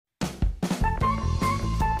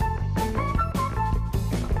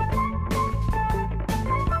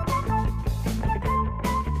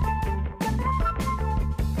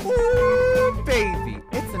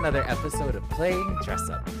another episode of Playing Dress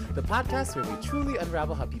Up, the podcast where we truly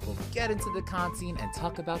unravel how people get into the con scene and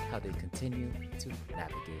talk about how they continue to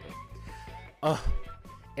navigate it. Oh,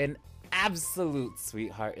 an absolute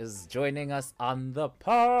sweetheart is joining us on the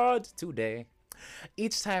pod today.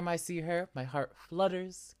 Each time I see her, my heart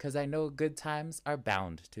flutters because I know good times are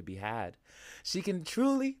bound to be had. She can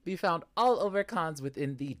truly be found all over cons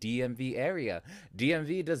within the DMV area.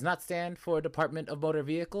 DMV does not stand for Department of Motor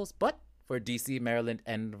Vehicles, but for DC, Maryland,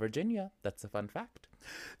 and Virginia. That's a fun fact.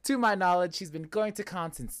 To my knowledge, she's been going to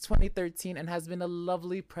cons since 2013 and has been a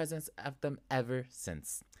lovely presence at them ever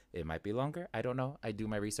since. It might be longer, I don't know. I do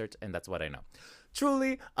my research and that's what I know.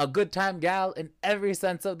 Truly a good time gal in every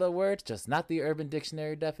sense of the word, just not the Urban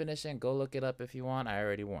Dictionary definition. Go look it up if you want, I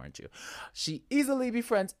already warned you. She easily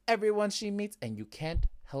befriends everyone she meets and you can't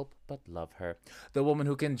help but love her. The woman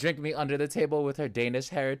who can drink me under the table with her Danish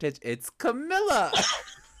heritage, it's Camilla.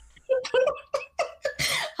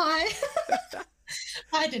 Hi.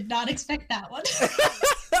 I did not expect that one.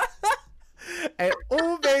 And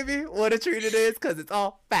oh baby, what a treat it is, because it's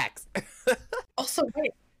all facts. Also,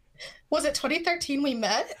 wait, was it 2013 we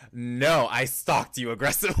met? No, I stalked you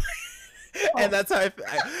aggressively. And that's how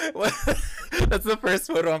that's the first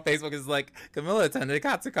photo on Facebook is like, Camilla attended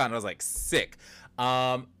Katsucon. I was like, sick.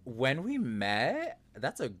 When we met,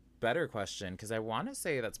 that's a better question, because I want to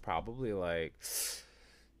say that's probably like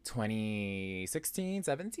 2016,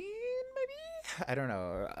 17, maybe? I don't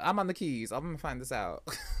know. I'm on the keys. I'm going to find this out.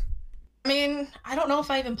 I mean, I don't know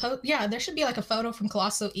if I even yeah, there should be like a photo from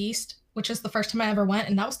Colosso East, which is the first time I ever went,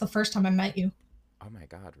 and that was the first time I met you. Oh my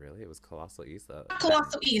god, really? It was Colosso East?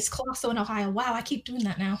 Colosso East, Colosso in Ohio. Wow, I keep doing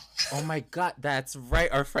that now. Oh my god, that's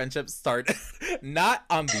right. Our friendship started not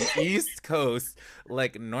on the East Coast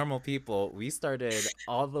like normal people. We started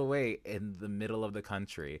all the way in the middle of the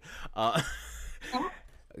country.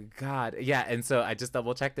 God, yeah, and so I just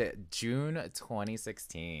double checked it. June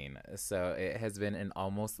 2016. So it has been an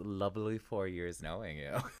almost lovely 4 years knowing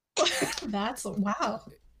you. That's wow.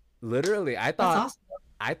 Literally, I That's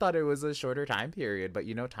thought it was a shorter time period, but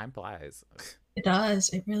you know, time flies. It does.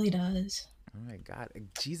 It really does. Oh my god,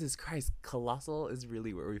 Jesus Christ, Colossal is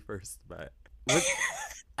really where we first met.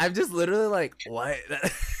 I'm just literally like, what?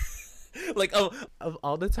 Like, oh, of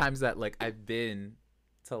all the times that like I've been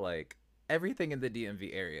to like everything in the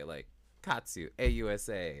DMV area, like Katsu,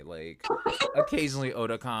 AUSA, like occasionally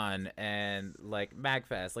Otakon and like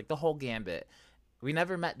MagFest, like the whole gambit. We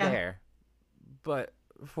never met there, but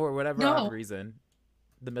for whatever odd reason,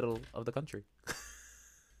 the middle of the country.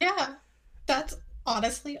 Yeah, that's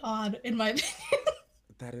honestly odd in my opinion.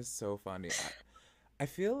 That is so funny. I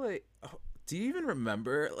feel like, do you even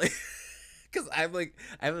remember? Like, because I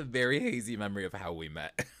have a very hazy memory of how we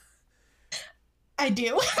met. I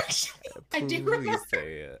do, actually. I do remember. Please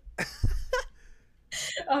say it.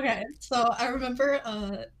 Okay, so I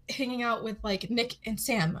remember hanging out with like Nick and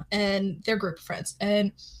Sam and their group of friends,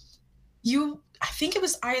 and I think it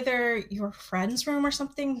was either your friend's room or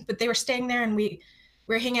something, but they were staying there and we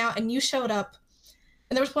were hanging out and you showed up,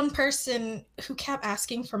 and there was one person who kept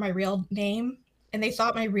asking for my real name, and they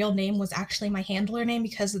thought my real name was actually my handler name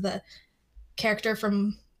because of the character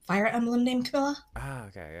from Fire Emblem named Camilla. Ah,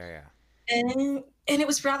 okay, yeah. And it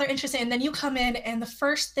was rather interesting. And then you come in, and the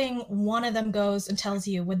first thing one of them goes and tells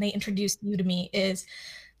you when they introduce you to me is,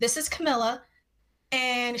 this is Camilla,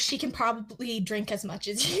 and she can probably drink as much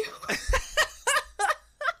as you.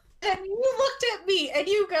 And you looked at me, and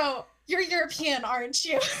you go, you're European, aren't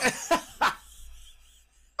you?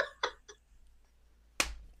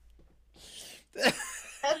 And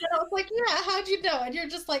then I was like, yeah, how'd you know? And you're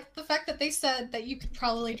just like, the fact that they said that you could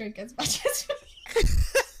probably drink as much as me.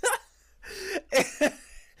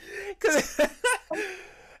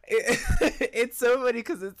 It's so funny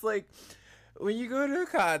because it's like when you go to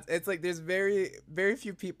cons, it's like there's very very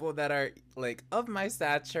few people that are like of my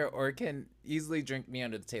stature or can easily drink me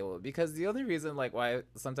under the table, because the only reason like why I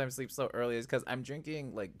sometimes sleep so early is because I'm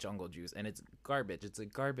drinking like jungle juice and it's garbage. It's a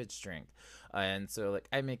garbage drink, and so like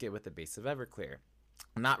I make it with the base of Everclear.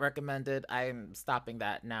 Not recommended. I'm stopping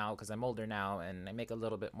that now because I'm older now and I make a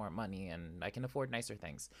little bit more money and I can afford nicer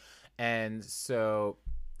things. And so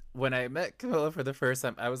when I met Camilla for the first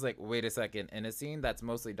time, I was like, wait a second, in a scene that's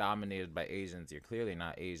mostly dominated by Asians, you're clearly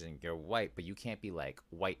not Asian, you're white, but you can't be like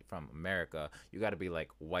white from America. You got to be like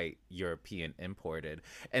white European imported.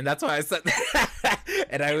 And that's why I said that.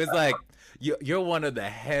 And I was like, you're one of the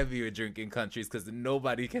heavier drinking countries, because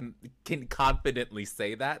nobody can confidently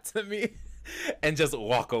say that to me and just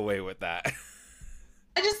walk away with that.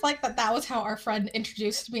 I just like that was how our friend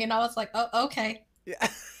introduced me, and I was like, oh, okay. Yeah.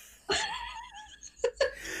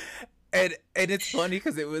 And it's funny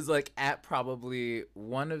because it was like at probably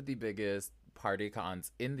one of the biggest party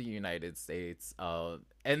cons in the United States,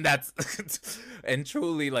 and that's and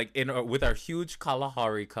truly like with our huge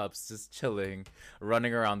Kalahari cups, just chilling,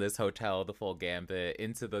 running around this hotel, the full gambit,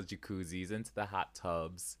 into the jacuzzis, into the hot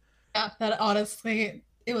tubs. Yeah, that honestly,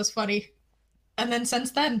 it was funny. And then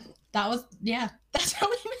since then, that was, yeah, that's how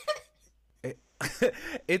we met. It,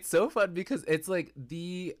 it's so fun because it's like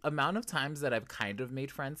the amount of times that I've kind of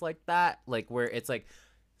made friends like that, like where it's like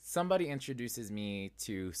somebody introduces me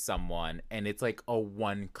to someone and it's like a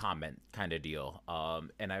one comment kind of deal.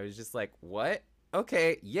 And I was just like, what?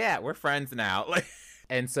 Okay, yeah, we're friends now. Like,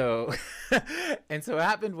 and so and so what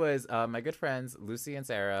happened was my good friends Lucy and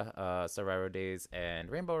Sarah, Sororo Days and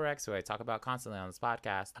Rainbow Rex, who I talk about constantly on this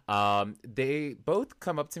podcast, they both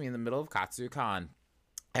come up to me in the middle of KatsuCon,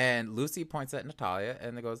 and Lucy points at Natalia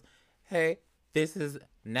and it goes, hey, this is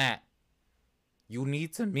Nat, you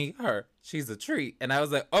need to meet her. She's a treat. And I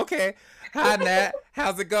was like, okay, hi, Nat.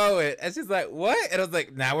 How's it going? And she's like, what? And I was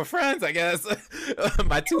like, now we're friends, I guess.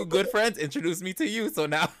 My two good friends introduced me to you. So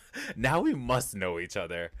now we must know each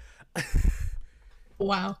other.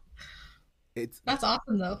 Wow. That's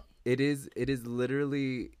awesome, though. It is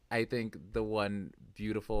literally, I think, the one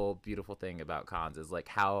beautiful, beautiful thing about cons is like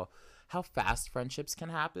how fast friendships can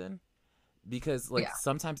happen. Because like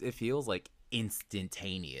sometimes it feels like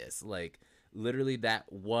instantaneous. Like literally that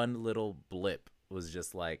one little blip was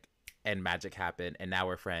just like, and magic happened, and now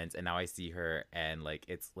we're friends, and now I see her, and like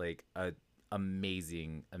it's like a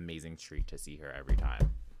amazing treat to see her every time.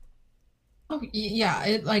 Oh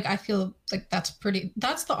yeah, like I feel like that's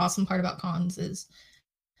the awesome part about cons is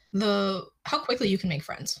the how quickly you can make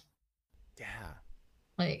friends. Yeah.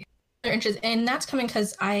 Like they're interested, and that's coming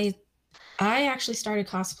because I actually started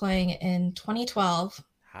cosplaying in 2012.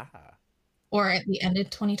 Ha. Or at the end of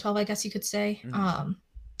 2012, I guess you could say. And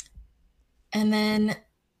then,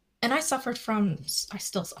 and I still suffer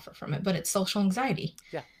from it, but it's social anxiety.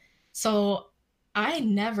 Yeah. So I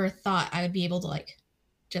never thought I would be able to like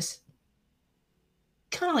just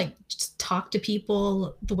kind of like just talk to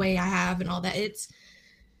people the way I have and all that. It's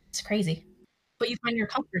crazy, but you find your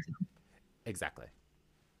comfort zone. Exactly.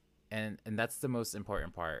 And that's the most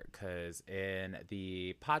important part, because in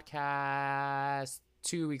the podcast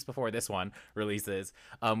 2 weeks before this one releases,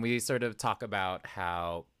 we sort of talk about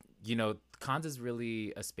how, cons is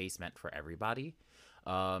really a space meant for everybody.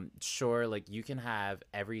 Sure, like you can have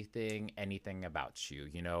anything about you,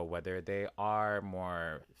 whether they are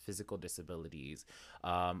more physical disabilities,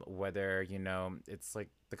 whether, it's like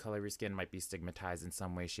the color of your skin might be stigmatized in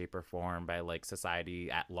some way, shape, or form by like society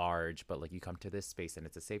at large, but like you come to this space and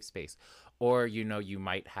it's a safe space. Or, you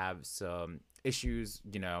might have some issues,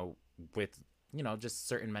 with just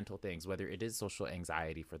certain mental things, whether it is social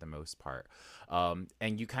anxiety for the most part.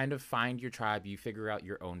 And you kind of find your tribe, you figure out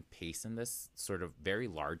your own pace in this sort of very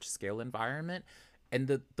large scale environment. And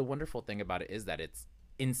the wonderful thing about it is that it's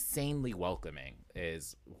insanely welcoming,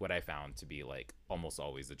 is what I found to be like almost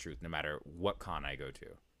always the truth, no matter what con I go to.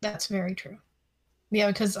 That's very true. Yeah,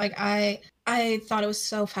 because like I thought it was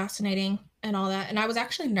so fascinating and all that. And I was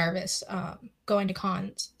actually nervous going to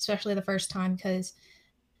cons, especially the first time, because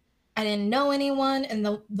I didn't know anyone, and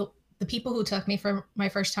the people who took me for my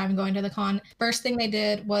first time going to the con, first thing they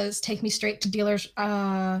did was take me straight to dealers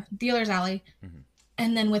alley,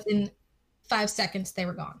 and then within 5 seconds they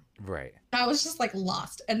were gone. Right. I was just like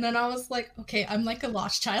lost, and then I was like, okay, I'm like a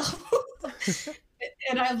lost child.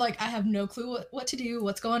 And I'm like, I have no clue what to do,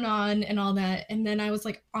 what's going on, and all that. And then I was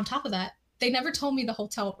like, on top of that, they never told me the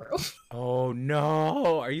hotel room. Oh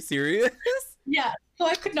no, are you serious? Yeah, so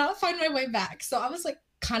I could not find my way back. So I was like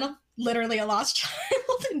kind of literally a lost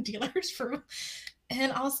child in dealer's room.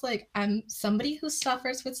 And I was like, I'm somebody who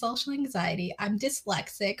suffers with social anxiety. I'm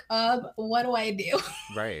dyslexic. What do I do?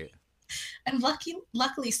 Right. And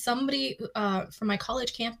luckily somebody from my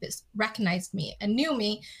college campus recognized me and knew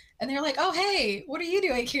me. And they're like, oh, hey, what are you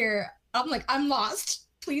doing here? I'm like, I'm lost.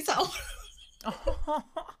 Please help.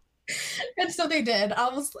 And so they did.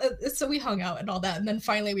 So we hung out and all that. And then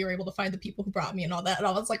finally we were able to find the people who brought me and all that. And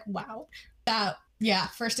I was like, wow,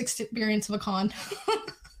 first experience of a con.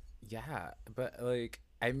 Yeah, but like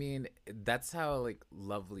I mean, that's how like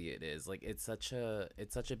lovely it is. Like it's such a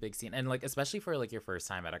big scene, and like especially for like your first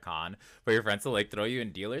time at a con, for your friends to like throw you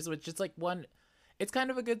in dealers, which is like it's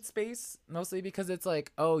kind of a good space, mostly because it's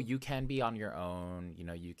like, oh, you can be on your own,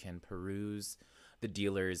 you can peruse the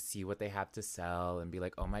dealers, see what they have to sell, and be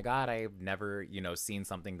like, oh my god, I've never seen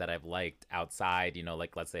something that I've liked outside,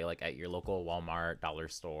 like let's say like at your local Walmart, dollar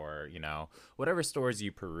store, whatever stores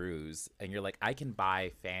you peruse, and you're like, I can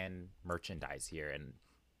buy fan merchandise here, and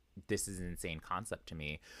this is an insane concept to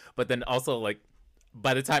me. But then also, like,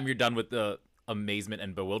 by the time you're done with the amazement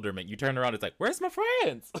and bewilderment, you turn around, it's like, where's my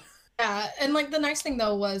friends? Yeah, and like the nice thing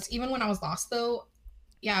though was even when I was lost though,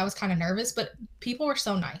 yeah, I was kind of nervous, but people were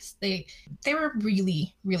so nice. They were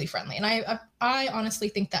really really friendly, and I honestly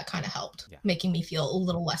think that kind of helped, Yeah. making me feel a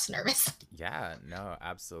little less nervous. Yeah, no,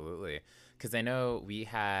 absolutely. Because I know we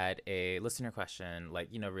had a listener question, like,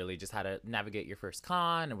 really just how to navigate your first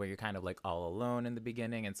con and where you're kind of like all alone in the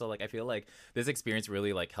beginning. And so, like, I feel like this experience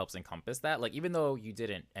really like helps encompass that. Like, even though you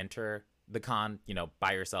didn't enter the con,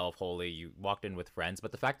 by yourself wholly, you walked in with friends,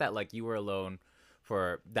 but the fact that like you were alone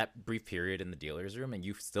for that brief period in the dealer's room and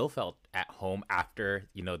you still felt at home after,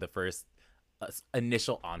 the first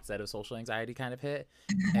initial onset of social anxiety kind of hit,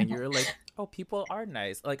 and you're like, oh, people are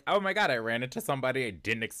nice, like, oh my god, I ran into somebody I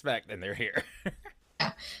didn't expect and they're here.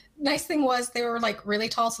 Yeah. Nice thing was they were like really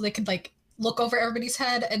tall, so they could like look over everybody's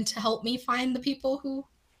head and to help me find the people who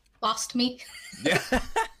lost me. Yeah.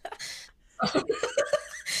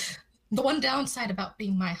 The one downside about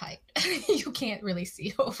being my height, you can't really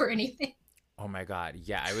see over anything. Oh my god,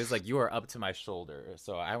 yeah, I was like, you are up to my shoulder,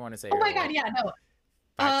 so I want to say Oh you're my god, like yeah, no.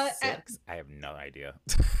 5'6". I have no idea.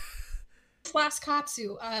 Last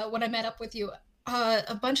Katsu, when I met up with you,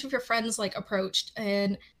 a bunch of your friends like approached,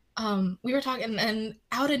 and we were talking, and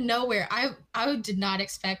out of nowhere, I did not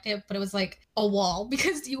expect it, but it was like a wall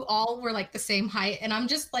because you all were like the same height, and I'm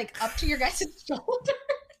just like up to your guys' shoulders.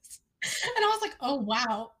 And I was like, oh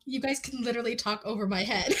wow, you guys can literally talk over my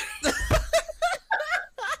head.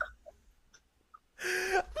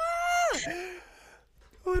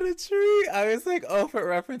 What a treat. I was like, oh, for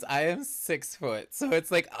reference, I am 6 foot. So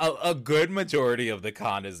it's like a good majority of the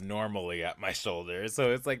con is normally at my shoulder.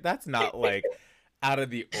 So it's like, that's not like out of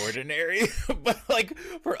the ordinary. But like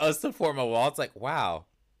for us to form a wall, it's like, wow,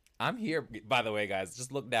 I'm here. By the way, guys,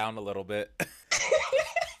 just look down a little bit.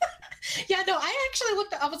 Yeah, no, I actually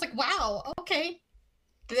looked I was like, wow, okay.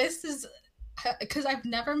 This is because I've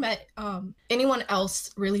never met anyone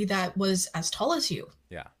else really that was as tall as you.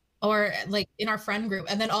 Yeah. Or like in our friend group,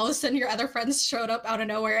 and then all of a sudden your other friends showed up out of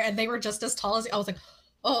nowhere and they were just as tall as you. I was like,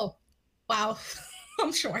 oh wow.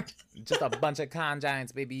 I'm short. Just a bunch of con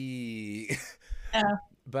giants, baby. Yeah.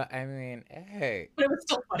 But I mean, hey. But it was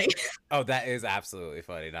still funny. Oh, that is absolutely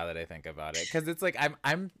funny now that I think about it. Because it's like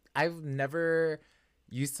I've never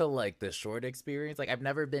used to like the short experience. Like I've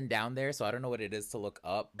never been down there, so I don't know what it is to look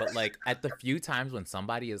up. But like at the few times when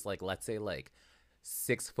somebody is like, let's say like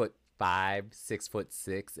 6'5",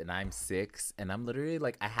 6'6", and I'm 6, and I'm literally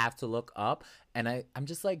like, I have to look up, and I'm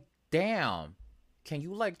just like, damn, can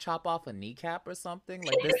you like chop off a kneecap or something?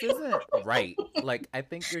 Like this isn't right. Like I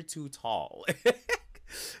think you're too tall.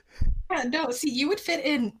 Yeah, no, see, you would fit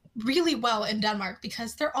in really well in Denmark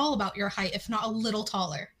because they're all about your height, if not a little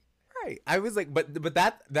taller. Right. I was like, but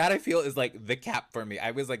that I feel is like the cap for me. I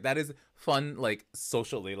was like, that is fun, like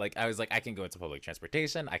socially. Like I was like, I can go into public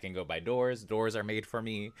transportation. I can go by doors. Doors are made for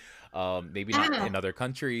me. Maybe not in other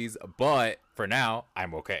countries, but for now,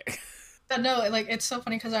 I'm okay. But no, like it's so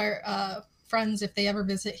funny because our friends, if they ever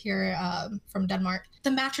visit here from Denmark,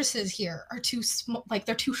 the mattresses here are too small, like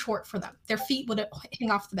they're too short for them. Their feet would hang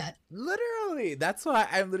off the bed. Literally. That's why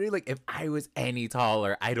I'm literally like, if I was any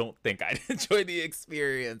taller, I don't think I'd enjoy the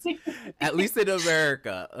experience. At least in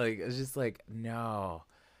America. Like, it's just like, no.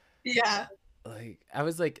 Yeah. Like, I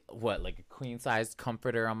was like, what, like a queen sized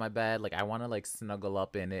comforter on my bed? Like, I want to like snuggle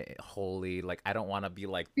up in it wholly. Like, I don't want to be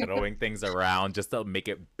like throwing things around just to make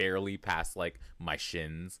it barely past like my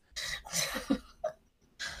shins.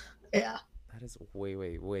 Yeah. That is way,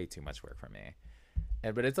 way, way too much work for me.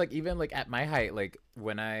 And but it's like even like at my height, like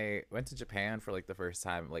when I went to Japan for like the first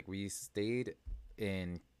time, like we stayed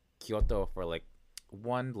in Kyoto for like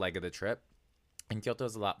one leg of the trip, and Kyoto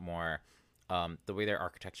is a lot more the way their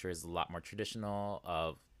architecture is a lot more traditional,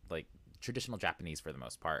 of like traditional Japanese for the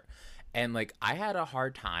most part. And like I had a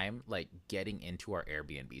hard time like getting into our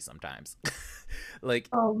Airbnb sometimes. Like,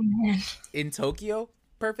 oh man, in Tokyo,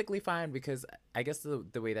 perfectly fine, because I guess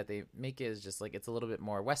the way that they make it is just like it's a little bit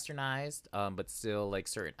more westernized, but still like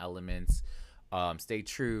certain elements stay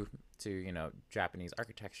true to, Japanese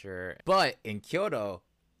architecture. But in Kyoto,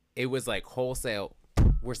 it was like wholesale,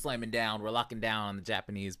 we're slamming down, we're locking down on the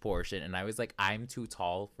Japanese portion. And I was like, I'm too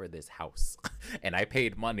tall for this house. And I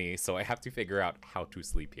paid money, so I have to figure out how to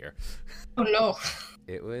sleep here. Oh no.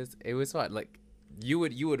 It was fun. Like you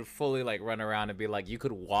would fully like run around and be like, you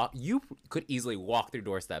could easily walk through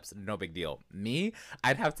doorsteps, no big deal. Me,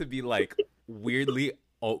 I'd have to be like weirdly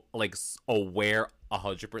like aware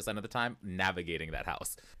 100% of the time navigating that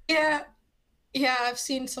house. Yeah. Yeah, I've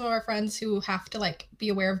seen some of our friends who have to like be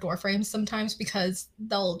aware of door frames sometimes because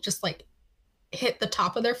they'll just like hit the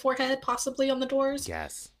top of their forehead, possibly on the doors.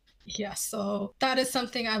 Yes. Yeah, so that is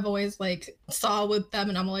something I've always like saw with them,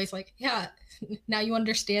 and I'm always like, yeah, now you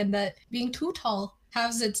understand that being too tall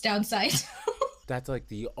has its downside. That's like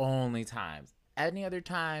the only times. Any other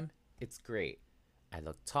time, it's great. I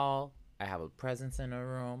look tall. I have a presence in a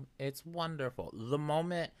room. It's wonderful. The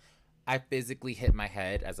moment I physically hit my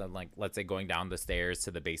head as I'm like, let's say going down the stairs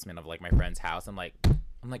to the basement of like my friend's house, I'm like,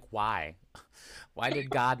 why? Why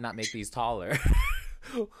did God not make these taller?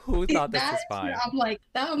 Who thought this was fine?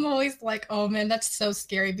 I'm always like, oh man, that's so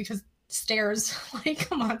scary because stairs, like,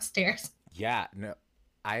 come on, stairs. Yeah, no,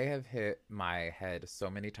 I have hit my head so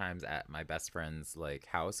many times at my best friend's like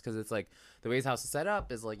house because it's like the way his house is set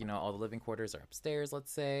up is like, all the living quarters are upstairs,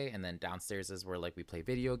 let's say, and then downstairs is where like we play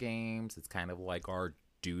video games. It's kind of like our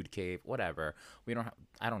dude cave, whatever.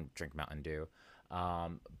 I don't drink Mountain Dew.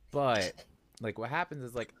 But like what happens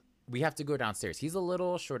is like we have to go downstairs. He's a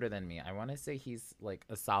little shorter than me. I want to say he's like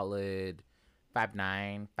a solid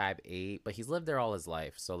 5'9", 5'8", but he's lived there all his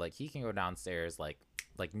life. So like he can go downstairs like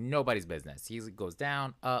nobody's business. He goes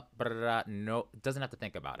down, up, blah, blah, blah, no, doesn't have to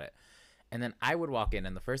think about it. And then I would walk in,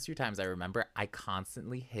 and the first few times I remember, I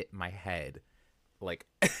constantly hit my head like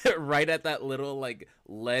right at that little like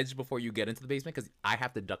ledge before you get into the basement because I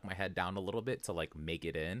have to duck my head down a little bit to like make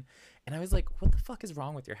it in. And I was like, what the fuck is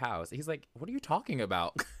wrong with your house? He's like, what are you talking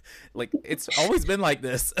about? Like, it's always been like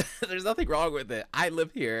this. There's nothing wrong with it. I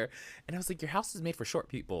live here. And I was like, your house is made for short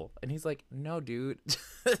people. And he's like, no, dude.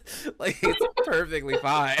 Like, it's perfectly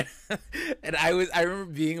fine. And I remember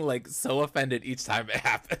being like so offended each time it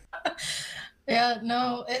happened. Yeah,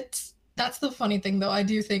 no, that's the funny thing though, I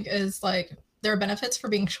do think is like there are benefits for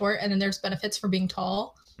being short and then there's benefits for being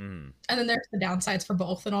tall. And then there's the downsides for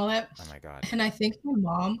both and all that. Oh my God. And I think my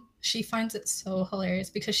mom, she finds it so hilarious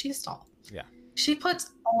because she's tall. Yeah. She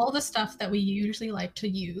puts all the stuff that we usually like to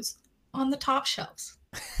use on the top shelves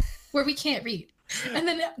where we can't reach. And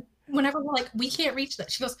then whenever we're like, we can't reach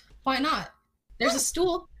that, she goes, why not? There's a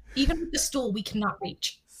stool. Even with the stool, we cannot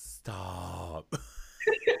reach. Stop.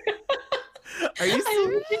 Are you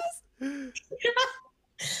serious?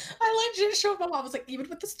 I legit showed my mom. I was like, even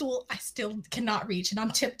with the stool, I still cannot reach, and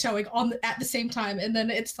I'm tiptoeing at the same time. And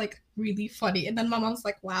then it's like really funny. And then my mom's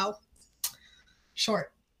like, "Wow,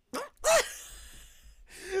 short."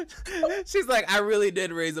 She's like, I really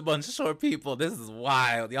did raise a bunch of short people. This is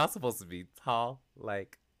wild. Y'all supposed to be tall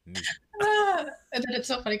like me. And then it's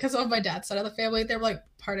so funny because on my dad's side of the family, they're like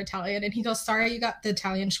part Italian, and he goes, "Sorry, you got the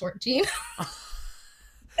Italian short gene."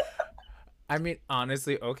 I mean,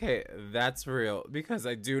 honestly, okay, that's real because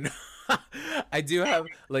I do know, I do have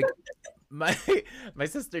like my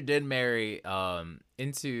sister did marry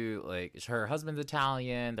into like her husband's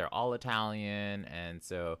Italian, they're all Italian, and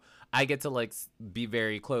so I get to like be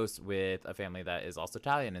very close with a family that is also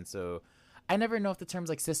Italian, and so I never know if the term's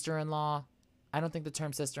like sister-in-law. I don't think the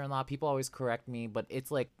term sister-in-law, people always correct me, but it's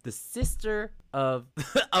like the sister of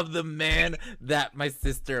of the man that my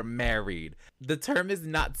sister married. The term is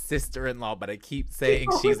not sister-in-law, but I keep saying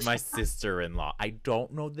she's my sister-in-law. I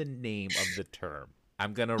don't know the name of the term.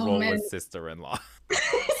 I'm gonna roll with sister-in-law.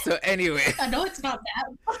 So anyway. I know it's not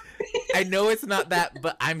that. I know it's not that,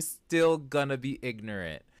 but I'm still gonna be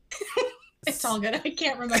ignorant. It's all good. I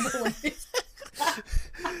can't remember what it is.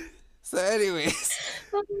 So anyways,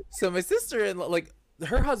 so my sister-in-law, like,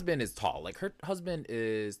 her husband is tall. Like, her husband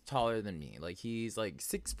is taller than me. Like, he's like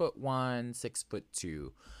 6'1",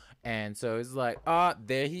 6'2". And so it's like,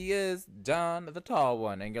 there he is, John, the tall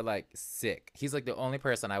one. And you're like, sick. He's like the only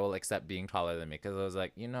person I will accept being taller than me. Because I was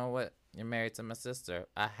like, you know what? You're married to my sister.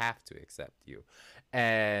 I have to accept you.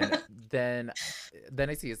 And then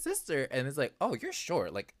I see his sister, and it's like, oh, you're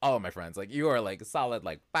short. Like, all of my friends, like, you are like solid,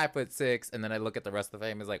 like 5'6". And then I look at the rest of the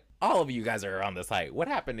family, it's like, all of you guys are around this height. What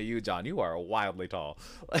happened to you, John? You are wildly tall.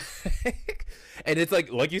 And it's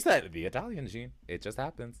like you said, the Italian gene. It just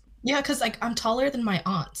happens. Yeah, because like I'm taller than my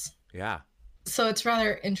aunts. Yeah. So it's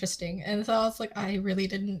rather interesting. And so I was like, I really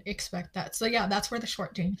didn't expect that. So yeah, that's where the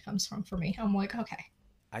short gene comes from for me. I'm like, okay.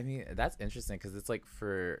 I mean, that's interesting because it's like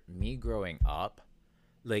for me growing up,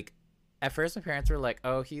 like at first my parents were like,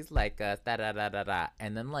 oh, he's like us, da da da da da.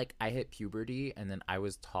 And then like I hit puberty and then I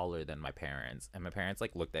was taller than my parents. And my parents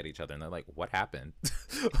like looked at each other and they're like, what happened?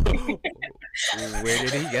 Where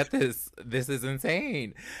did he get this? This is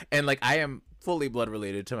insane. And like I am fully blood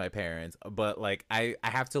related to my parents, but like I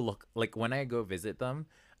have to look, like when I go visit them,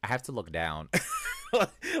 I have to look down.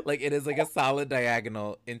 Like it is like a solid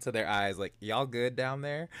diagonal into their eyes, like, y'all good down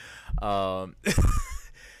there? And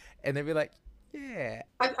they'd be like, yeah.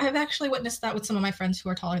 I've actually witnessed that with some of my friends who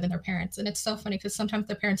are taller than their parents. And it's so funny because sometimes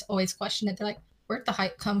their parents always question it. They're like, Where'd the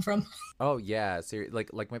hype come from? Oh yeah,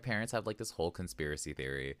 like my parents have like this whole conspiracy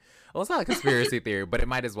theory. Well, it's not a conspiracy theory, but it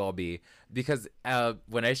might as well be because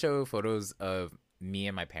when I show photos of me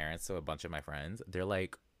and my parents to a bunch of my friends, they're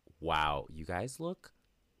like, "Wow, you guys look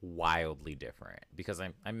wildly different." Because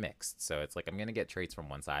I'm mixed, so it's like I'm gonna get traits from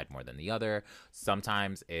one side more than the other.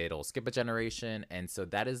 Sometimes it'll skip a generation, and so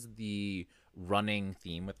that is the running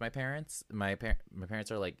theme with my parents. My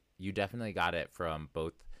parents are like, "You definitely got it from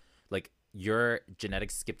both." Like your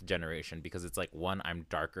genetics skipped a generation because it's like one, I'm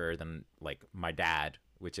darker than like my dad,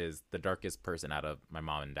 which is the darkest person out of my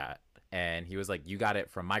mom and dad. And he was like, you got it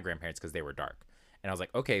from my grandparents because they were dark. And I was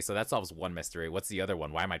like, okay, so that solves one mystery. What's the other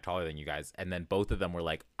one? Why am I taller than you guys? And then both of them were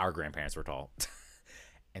like, our grandparents were tall.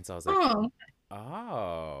 And so I was like, Oh,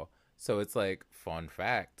 oh. So it's like, fun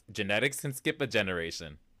fact, genetics can skip a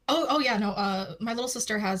generation. oh yeah, no. My little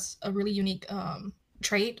sister has a really unique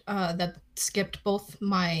trait that skipped both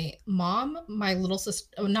my mom, my little sister,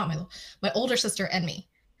 oh, not my older sister, and me.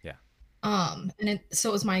 Yeah. And so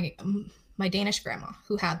it was my Danish grandma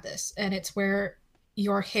who had this, and it's where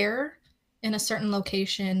your hair in a certain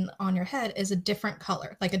location on your head is a different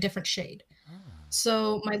color, like a different shade. Oh.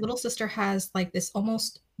 So my little sister has like this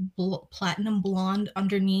almost platinum blonde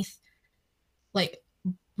underneath, like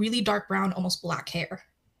really dark brown, almost black hair,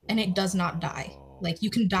 and it does not dye. Whoa. Like you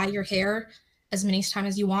can dye your hair as many times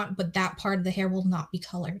as you want, but that part of the hair will not be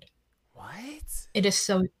colored. What? It is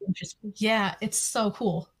so interesting. Yeah, it's so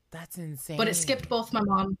cool. That's But it skipped insane. both my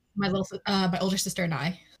mom, my older sister, and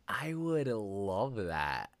I. I would love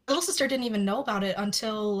that. My little sister didn't even know about it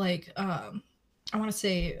until like I want to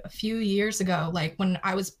say a few years ago, like when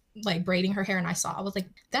I was like braiding her hair and I saw, I was like,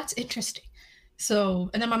 that's interesting. So,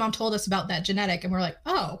 and then my mom told us about that genetic, and we're like,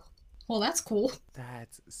 oh, well, that's cool.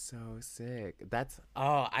 That's so sick. That's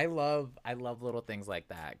I love little things like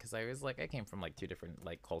that because I was like I came from like two different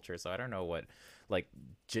like cultures, so I don't know what like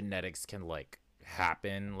genetics can like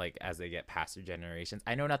happen like as they get past through generations.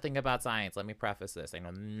 I know nothing about science. Let me preface this. I know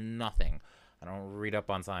nothing. I don't read up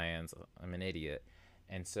on science. I'm an idiot.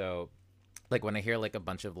 And so like when I hear like a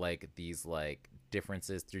bunch of like these like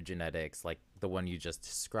differences through genetics, like the one you just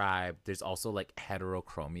described, there's also like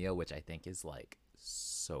heterochromia, which I think is like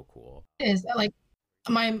so cool. It is like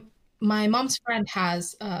my my mom's friend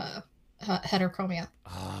has heterochromia.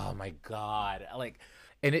 Oh my god. Like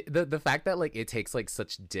and the fact that like it takes like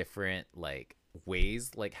such different like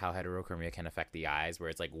ways like how heterochromia can affect the eyes where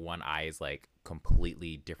it's like one eye is like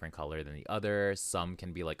completely different color than the other. Some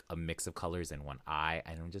can be like a mix of colors in one eye.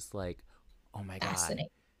 And I'm just like, "Oh my god. Fascinating.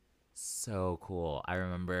 So cool." I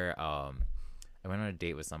remember I went on a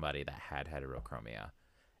date with somebody that had heterochromia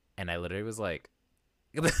and I literally was like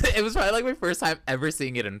it was probably like my first time ever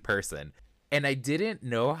seeing it in person. And I didn't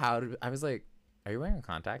know how to. I was like, "Are you wearing a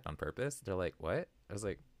contact on purpose?" They're like, "What?" I was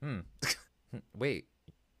like, wait,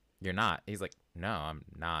 you're not." He's like, "No, I'm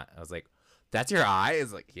not." I was like, "That's your eye?"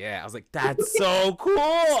 He's like, "Yeah." I was like, "That's so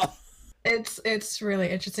cool." It's really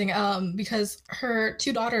interesting because her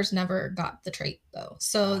two daughters never got the trait though.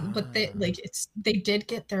 So but they Ah, like it's they did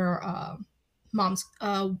get their moms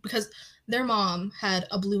because their mom had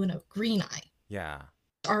a blue and a green eye, yeah.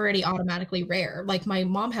 already automatically rare. Like my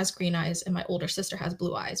mom has green eyes and my older sister has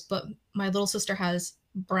blue eyes, but my little sister has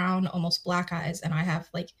brown, almost black eyes, and I have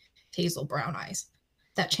like hazel brown eyes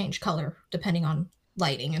that change color depending on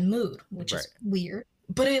lighting and mood, which Right. is weird.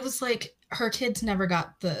 But it was like her kids never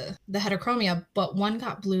got the heterochromia, but one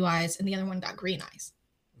got blue eyes and the other one got green eyes.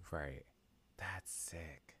 Right. That's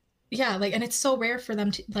sick. Yeah, like and it's so rare for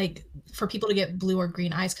them to like for people to get blue or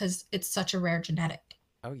green eyes because it's such a rare genetic.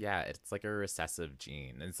 Oh yeah, it's like a recessive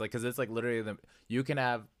gene. It's like because it's like literally you can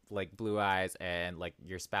have like blue eyes and like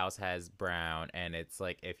your spouse has brown, and it's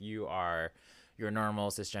like if you are your normal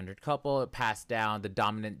cisgendered couple, it passed down. The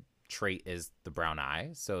dominant trait is the brown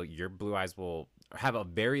eye, so your blue eyes will have a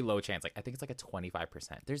very low chance. Like I think it's like a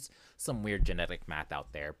 25%. There's some weird genetic math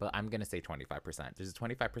out there, but I'm gonna say 25%. There's a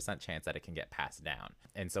 25% chance that it can get passed down,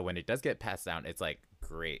 and so when it does get passed down, it's like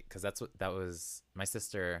great because that's what that was. My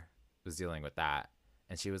sister was dealing with that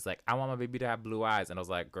and she was like, "I want my baby to have blue eyes." And I was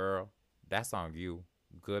like, "Girl, that's on you.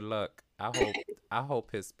 Good luck. I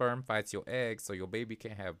hope his sperm fights your egg so your baby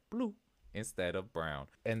can have blue instead of brown."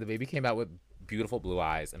 And the baby came out with beautiful blue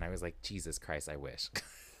eyes and I was like, "Jesus Christ, I wish."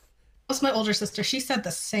 Was my older sister. She said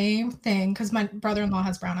the same thing because my brother-in-law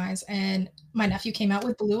has brown eyes and my nephew came out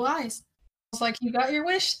with blue eyes. I was like, you got your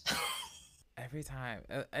wish. Every time.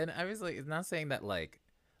 And I was like, it's not saying that like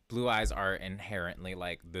blue eyes are inherently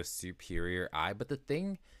like the superior eye, but the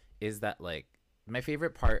thing is that like my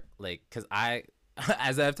favorite part, like, because I,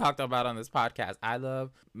 as I've talked about on this podcast, I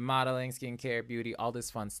love modeling, skincare, beauty, all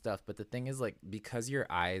this fun stuff. But the thing is, like, because your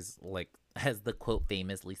eyes, like, As the quote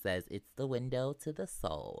famously says, it's the window to the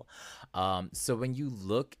soul. So when you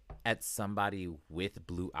look at somebody with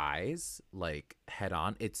blue eyes, like head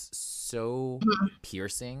on, it's so Mhm.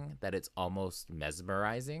 piercing that it's almost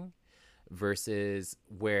mesmerizing. Versus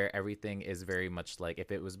where everything is very much like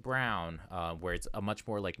if it was brown, where it's a much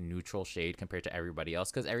more like neutral shade compared to everybody else,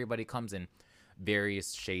 because everybody comes in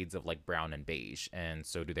various shades of like brown and beige, and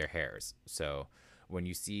so do their hairs. So when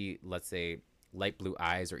you see, let's say, light blue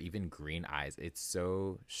eyes or even green eyes, it's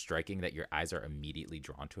so striking that your eyes are immediately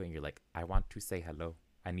drawn to it, and you're like, I want to say hello.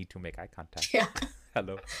 I need to make eye contact. Yeah.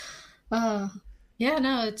 Hello. Uh, yeah,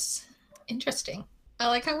 no, it's interesting. I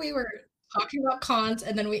like how we were talking about cons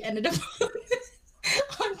and then we ended up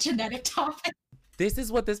on genetic topics. This is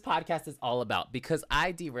what this podcast is all about, because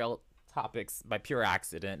I derail topics by pure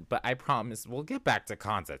accident, but I promise we'll get back to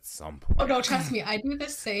cons at some point. Oh no, trust me, I do the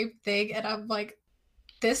same thing, and I'm like,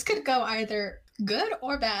 this could go either good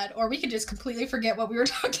or bad, or we could just completely forget what we were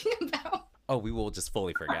talking about. Oh, we will just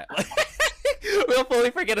fully forget. We'll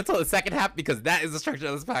fully forget until the second half, because that is the structure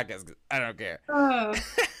of this podcast. I don't care.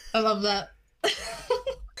 I love that.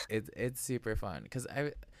 It's super fun because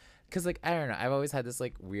like I don't know, I've always had this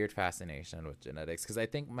like weird fascination with genetics, because I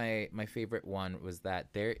think my favorite one was that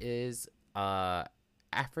there is a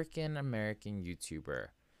African American YouTuber,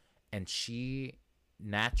 and she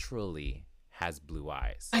naturally has blue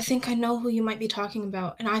eyes. I think I know who you might be talking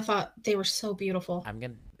about, and I thought they were so beautiful.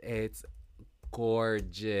 It's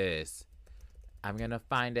gorgeous. I'm gonna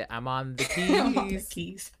find it. I'm on the I'm on the keys.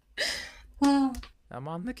 keys. I'm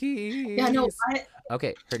on the keys. Yeah, no,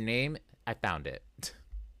 Okay, her name, I found it.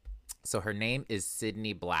 So her name is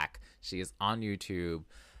Sydney Black. She is on YouTube.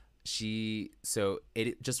 So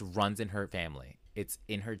it just runs in her family. It's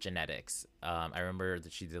in her genetics. I remember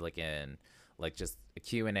that she did like in like just a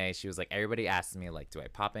Q&A. She was like, everybody asks me like, do I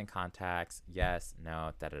pop in contacts? Yes,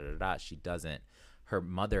 no, da da da da. She doesn't. Her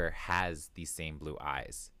mother has these same blue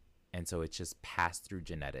eyes, and so it's just passed through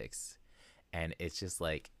genetics, and it's just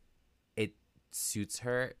like it suits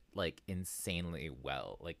her like insanely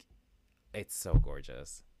well. Like it's so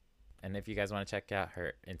gorgeous. And if you guys want to check out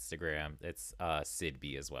her Instagram, it's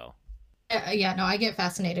Sidby as well. yeah, no, I get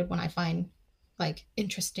fascinated when I find like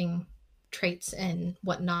interesting traits and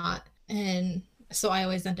whatnot, and so I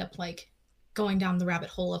always end up like going down the rabbit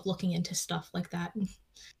hole of looking into stuff like that.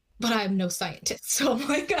 But I'm no scientist, so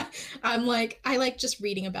I'm like I like just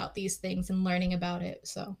reading about these things and learning about it.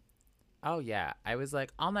 So Oh yeah, I was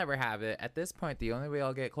like, I'll never have it. At this point, the only way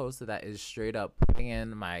I'll get close to that is straight up putting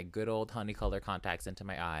in my good old honey color contacts into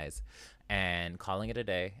my eyes and calling it a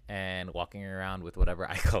day and walking around with whatever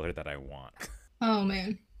eye color that I want. oh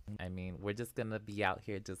man. I mean, we're just gonna be out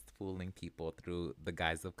here just fooling people through the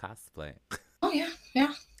guise of cosplay. Oh yeah,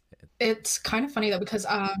 yeah. It's kind of funny though because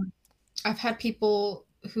I've had people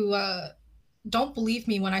who don't believe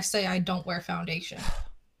me when I say I don't wear foundation.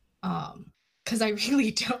 Because I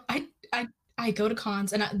really don't. I go to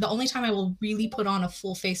cons, and the only time I will really put on a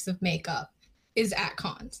full face of makeup is at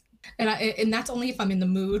cons, and that's only if I'm in the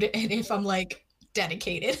mood and if I'm like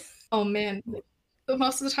dedicated. Oh man, but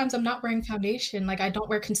most of the times I'm not wearing foundation. Like I don't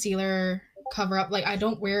wear concealer, cover up. Like I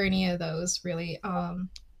don't wear any of those really,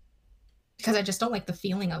 because I just don't like the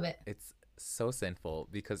feeling of it. It's so sinful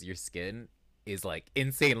because your skin is like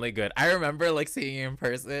insanely good. I remember like seeing you in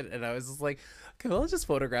person, and I was just like, Camilla just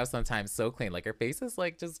photographs sometimes so clean. Like her face is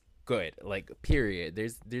like just good, like period.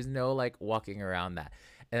 There's no like walking around that.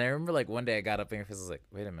 And I remember like one day I got up and your face was like,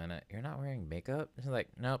 wait a minute, you're not wearing makeup? She's like,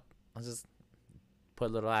 nope, I'll just put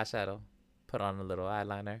a little eyeshadow, put on a little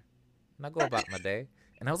eyeliner, and I go about my day.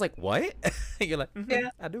 And I was like, what? You're like,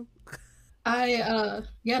 Yeah. I do.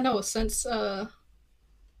 Yeah, no, since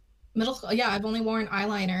middle school, yeah, I've only worn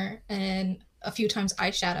eyeliner and a few times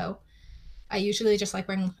eyeshadow. I usually just like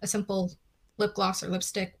wearing a simple lip gloss or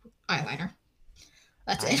lipstick eyeliner.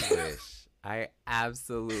 That's I it. wish. I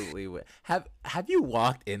absolutely would. Have you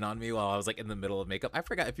walked in on me while I was like in the middle of makeup? I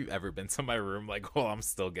forgot if you've ever been to my room like while I'm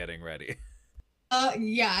still getting ready.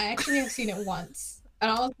 Yeah, I actually have seen it once. And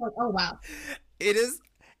I was like, oh wow. It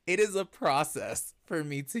is a process for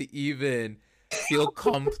me to even feel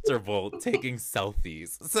comfortable taking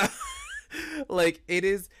selfies. So like it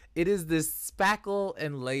is this spackle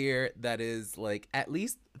and layer that is like at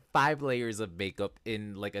least 5 layers of makeup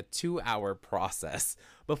in like a 2-hour process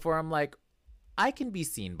before I'm like, I can be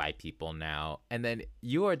seen by people now. And then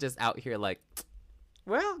you are just out here like,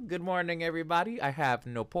 well, good morning, everybody. I have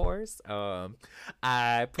no pores.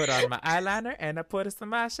 I put on my eyeliner and I put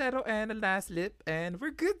some eyeshadow and a nice lip, and we're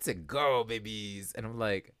good to go, babies. And I'm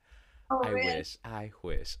like, Oh, I man.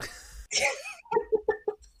 wish.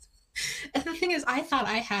 And the thing is, I thought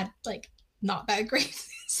I had like not that great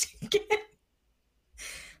skin.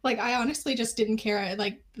 Like, I honestly just didn't care.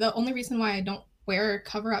 Like, the only reason why I don't wear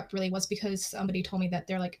cover up really was because somebody told me that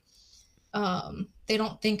they're like, they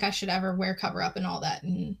don't think I should ever wear cover up and all that.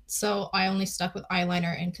 And so I only stuck with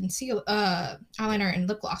eyeliner and eyeliner and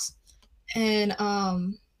lip gloss. And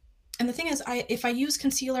the thing is, if I use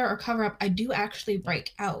concealer or cover up, I do actually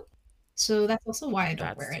break out. So that's also why I don't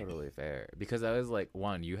That's wear it. totally fair because I was like,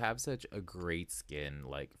 one, you have such a great skin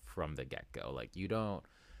like from the get go. Like you don't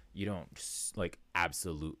like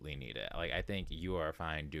absolutely need it. Like I think you are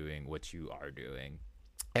fine doing what you are doing,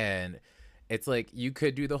 and it's like you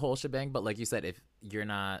could do the whole shebang, but like you said, if you're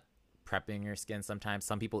not prepping your skin, sometimes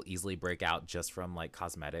some people easily break out just from like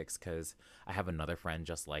cosmetics. Because I have another friend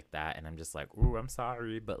just like that, and I'm just like, ooh, I'm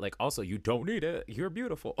sorry, but like also you don't need it. You're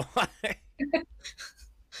beautiful.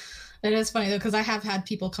 It is funny though, because I have had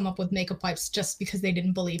people come up with makeup wipes just because they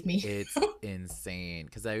didn't believe me. It's insane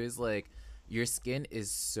because I was like, your skin is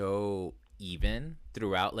so even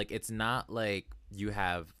throughout. Like, it's not like you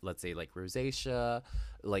have, let's say, like rosacea.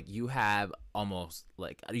 Like, you have almost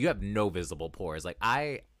like you have no visible pores. Like,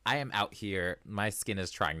 I am out here. My skin is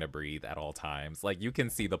trying to breathe at all times. Like, you can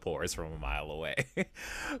see the pores from a mile away.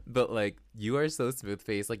 But like, you are so smooth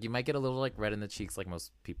faced. Like, you might get a little like red in the cheeks, like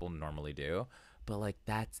most people normally do. But like,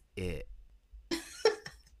 that's it.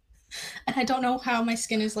 And I don't know how my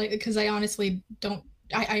skin is like, because I honestly don't.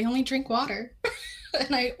 I only drink water,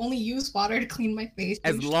 and I only use water to clean my face.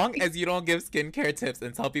 As long as you don't give skincare tips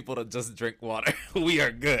and tell people to just drink water, we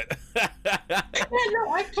are good. No,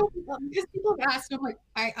 I've told people because people have asked. I'm like,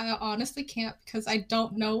 I honestly can't because I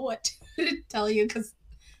don't know what to tell you because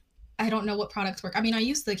I don't know what products work. I mean, I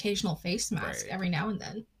use the occasional face mask Right. every now and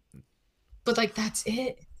then, but like that's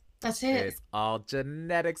it. That's it. It's all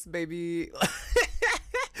genetics, baby.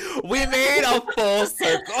 We made a full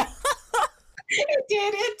circle. It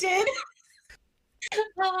did. It did.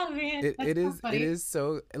 Oh man, It, that's it so is it funny. is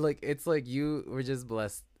so like it's like you were just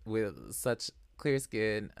blessed with such clear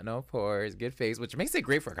skin, no pores, good face, which makes it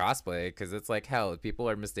great for cosplay because it's like hell, if people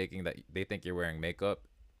are mistaking that they think you're wearing makeup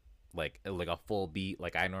like a full beat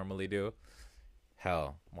like I normally do.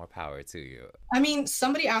 Hell, more power to you. I mean,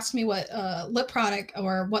 somebody asked me what lip product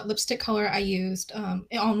or what lipstick color I used on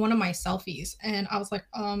one of my selfies, and I was like,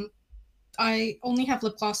 I only have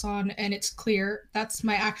lip gloss on, and it's clear. That's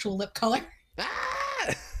my actual lip color.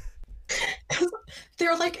 Ah! 'Cause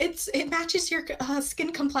they're like, it matches your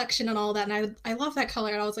skin complexion and all that, and I love that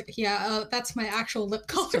color. And I was like, yeah, that's my actual lip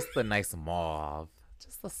It's color. just the nice mauve,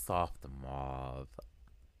 just the soft mauve.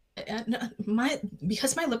 And my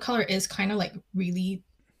because my lip color is kind of like really,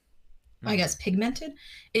 I Mhm. guess, pigmented.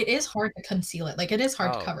 It is hard to conceal it. Like it is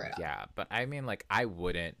hard to Oh, cover it up. yeah, but I mean, like, I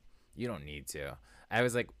wouldn't. You don't need to. I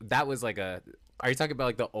was like, that was like a. Are you talking about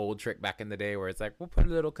like the old trick back in the day where it's like, we'll put a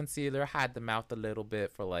little concealer, hide the mouth a little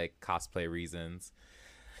bit for like cosplay reasons?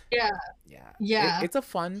 Yeah, Yeah, yeah. it's a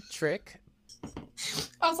fun trick.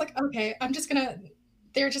 I was like, okay,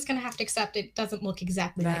 they're just gonna have to accept it doesn't look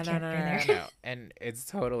exactly No, that no, no, character no, there. no, no. And it's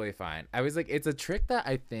totally fine. I was like, it's a trick that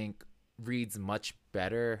I think reads much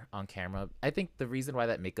better on camera. I think the reason why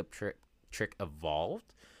that makeup trick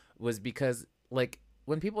evolved was because like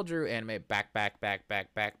when people drew anime back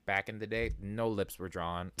in the day, no lips were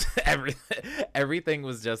drawn. Everything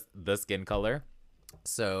was just the skin color.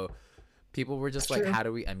 So people were That's just like, true. how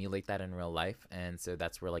do we emulate that in real life? And so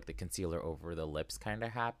that's where like the concealer over the lips kind of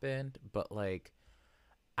happened. But like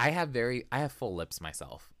I have full lips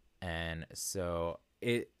myself. And so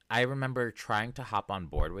I remember trying to hop on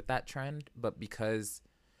board with that trend, but because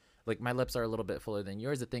like my lips are a little bit fuller than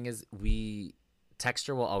yours, the thing is we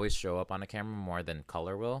texture will always show up on a camera more than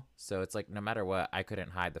color will. So it's like no matter what, I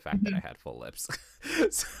couldn't hide the fact that I Mhm. had full lips.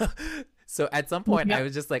 so, so at some point I Yep.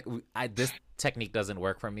 was just like this technique doesn't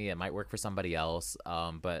work for me. It might work for somebody else.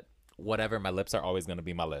 But whatever, my lips are always going to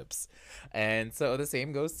be my lips. And so the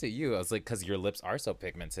same goes to you. I was like, because your lips are so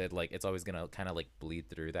pigmented, like it's always going to kind of like bleed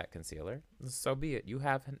through that concealer. So be it. You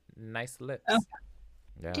have nice Oh, lips.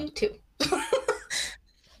 Yeah. do too.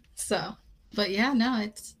 So, but yeah, no,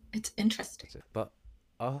 it's interesting. But,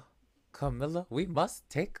 Camilla, we must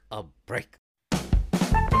take a break.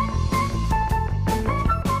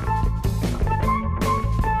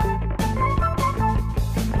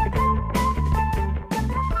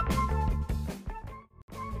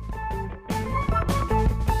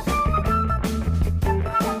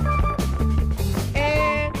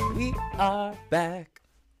 And we are back.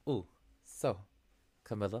 Ooh, so,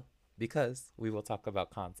 Camilla, because we will talk about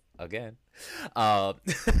cons again. Um,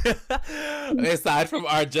 aside from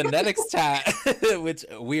our genetics chat, which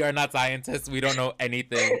we are not scientists, we don't know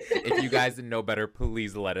anything. If you guys know better,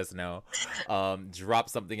 please let us know. Drop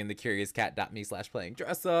something in the curiouscat.me/playing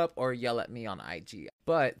dress up or yell at me on IG.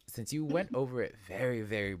 But since you went over it very,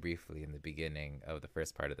 very briefly in the beginning of the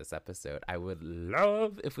first part of this episode, I would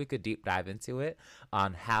love if we could deep dive into it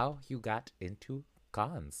on how you got into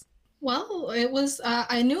cons. Well, it was,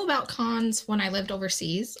 I knew about cons when I lived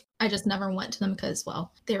overseas. I just never went to them because,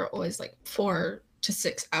 well, they were always like 4 to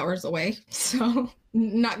 6 hours away. So,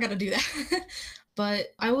 not gonna do that. But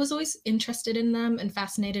I was always interested in them and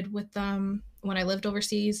fascinated with them when I lived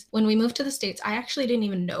overseas. When we moved to the States, I actually didn't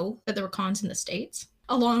even know that there were cons in the States,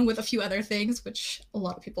 along with a few other things, which a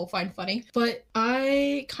lot of people find funny. But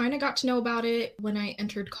I kind of got to know about it when I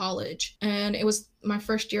entered college. And it was my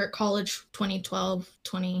first year at college, 2012,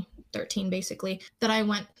 2013, basically, that I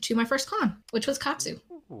went to my first con, which was Katsu.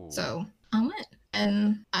 Ooh. So I went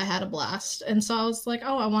and I had a blast. And so I was like,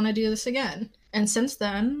 oh, I want to do this again. And since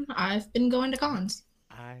then, I've been going to cons.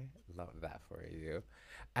 I love that for you.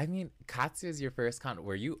 I mean, Katsu is your first con.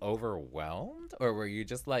 Were you overwhelmed, or were you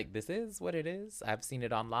just like, this is what it is? I've seen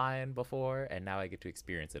it online before, and now I get to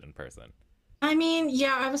experience it in person. I mean,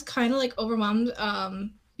 yeah, I was kind of like overwhelmed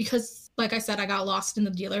because, like I said, I got lost in the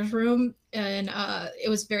dealer's room and it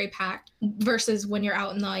was very packed versus when you're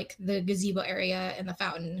out in like the gazebo area and the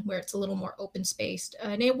fountain where it's a little more open spaced.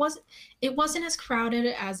 And it wasn't as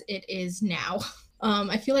crowded as it is now.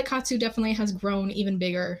 I feel like Katsu definitely has grown even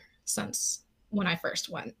bigger since when I first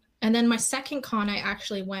went. And then my second con I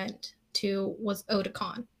actually went to was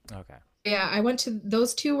Otakon. Okay. Yeah, I went to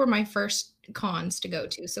those two were my first cons to go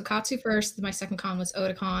to. So Katsu first, my second con was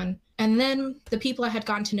Otakon. And then the people I had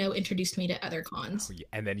gotten to know introduced me to other cons.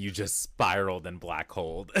 And then you just spiraled and black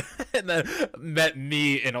holed and then met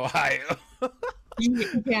me in Ohio.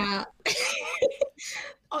 Yeah.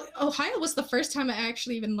 Ohio was the first time I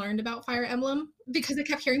actually even learned about Fire Emblem because I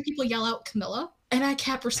kept hearing people yell out Camilla and I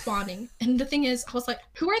kept responding. And the thing is, I was like,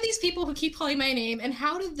 who are these people who keep calling my name and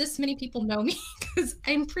how do this many people know me? Because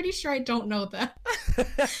I'm pretty sure I don't know them.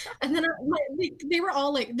 And then they were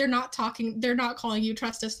all like, they're not calling you,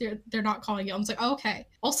 trust us, they're not calling you. I was like, oh, okay.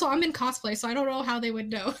 Also, I'm in cosplay, so I don't know how they would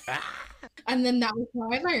know. And then that was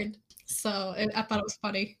how I learned. So I thought it was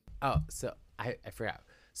funny. Oh, so I forgot.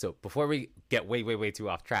 So before we get way too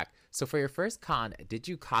off track, so for your first con, did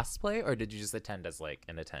you cosplay or did you just attend as like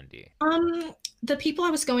an attendee? The people I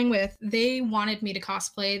was going with, they wanted me to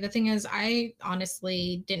cosplay. The thing is, I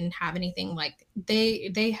honestly didn't have anything like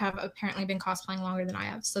they have apparently been cosplaying longer than I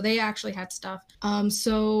have. So they actually had stuff.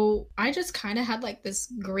 So I just kind of had like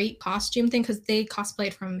this great costume thing because they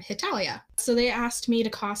cosplayed from Hetalia. So they asked me to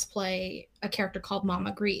cosplay a character called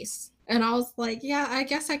Mama Grease. And I was like, yeah, I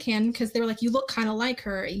guess I can, because they were like, you look kind of like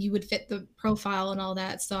her. You would fit the profile and all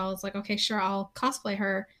that. So I was like, okay, sure, I'll cosplay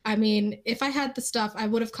her. I mean, if I had the stuff, I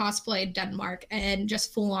would have cosplayed Denmark and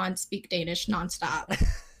just full on speak Danish nonstop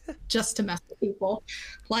just to mess with people.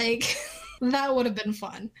 Like, that would have been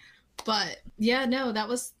fun. But yeah, no, that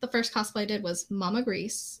was the first cosplay I did was Mama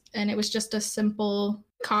Grease. And it was just a simple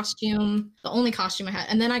costume, the only costume I had.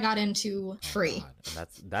 And then I got into Free.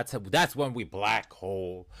 That's when we black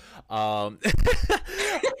hole.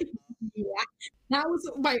 Yeah, that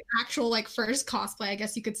was my actual like first cosplay, I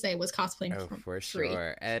guess you could say, was cosplaying Oh, from for Free.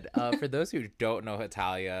 sure. And for those who don't know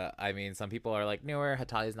Hetalia, I mean, some people are like, newer.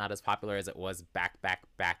 Hetalia is not as popular as it was back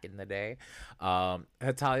in the day.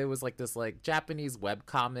 Hetalia was like this like Japanese web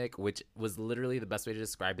comic, which was literally the best way to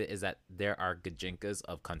describe it is that there are gajinkas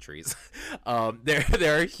of countries.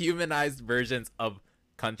 There are humanized versions of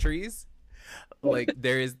countries. Like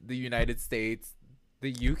there is the United States,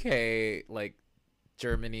 the UK, like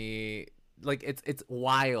Germany, like it's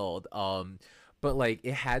wild. But like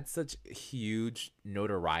it had such huge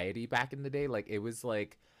notoriety back in the day. Like it was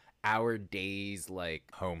like our days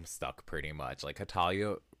like Homestuck pretty much. Like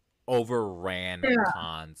Hetalia overran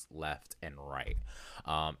cons left and right.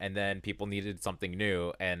 And then people needed something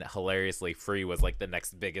new, and hilariously Free was like the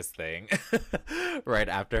next biggest thing right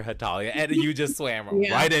after Hetalia, and you just swam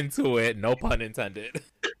right into it, no pun intended.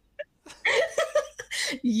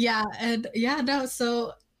 Yeah, and yeah, no,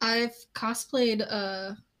 so I've cosplayed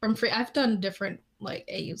from Free. I've done different like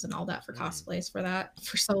AUs and all that for cosplays for that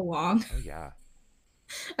for so long. Oh yeah.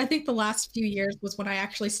 I think the last few years was when I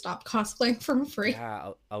actually stopped cosplaying from Free.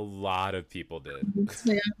 Yeah, a lot of people did.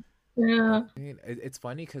 Yeah. I mean, it's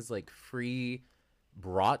funny because like Free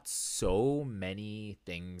brought so many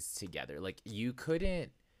things together. Like you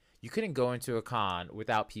couldn't go into a con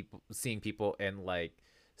without seeing people in like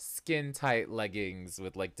skin tight leggings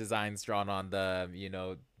with like designs drawn on them, you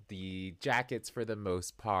know, the jackets for the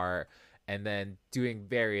most part, and then doing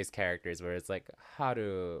various characters where it's like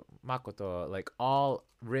Haru, Makoto, like all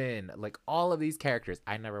Rin, like all of these characters.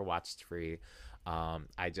 I never watched Free.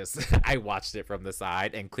 I just I watched it from the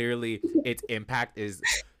side, and clearly its impact is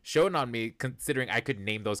shown on me considering I could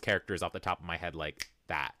name those characters off the top of my head like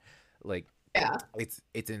that. Like Yeah.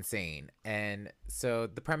 it's insane. And so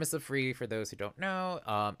the premise of Free, for those who don't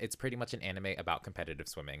know, it's pretty much an anime about competitive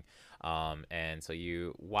swimming. And so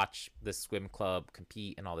you watch the swim club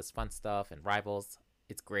compete and all this fun stuff and rivals.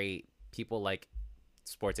 It's great. People like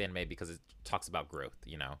sports anime because it talks about growth,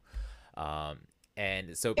 you know.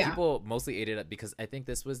 And so Yeah. people mostly ate it up because I think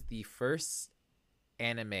this was the first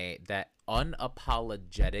anime that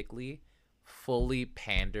unapologetically fully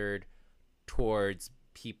pandered towards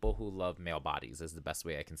people who love male bodies, is the best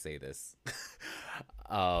way I can say this.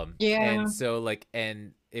 Yeah. And so like,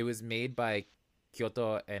 and it was made by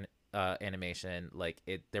Kyoto and Animation. Like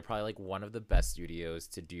they're probably like one of the best studios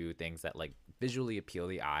to do things that like visually appeal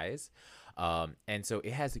the eyes. And so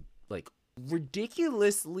it has like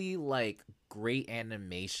ridiculously like great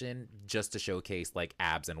animation just to showcase like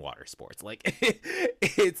abs and water sports. Like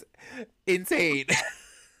it's insane.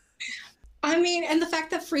 I mean, and the fact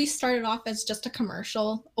that Free started off as just a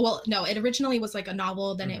commercial. Well, no, it originally was like a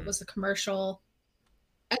novel, then it was a commercial.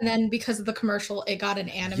 And then because of the commercial, it got an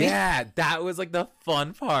anime. Yeah, that was like the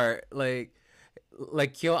fun part. Like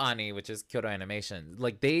KyoAni, which is Kyoto Animation,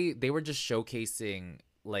 like they were just showcasing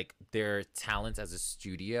like their talents as a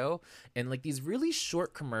studio and like these really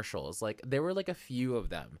short commercials. Like there were like a few of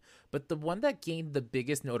them, but the one that gained the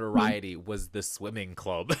biggest notoriety was the swimming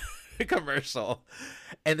club commercial.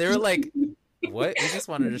 And they were like, what? We just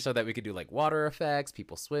wanted to show that we could do like water effects,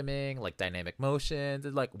 people swimming, like dynamic motions,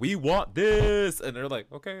 and like we want this. And they're like,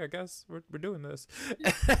 okay, I guess we're doing this.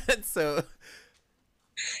 And so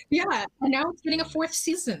Yeah, and now it's getting a 4th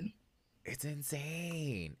season. it's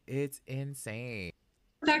insane. It's insane.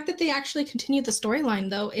 The fact that they actually continued the storyline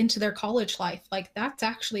though into their college life, like that's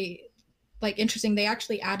actually like interesting. They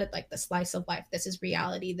actually added like the slice of life. This is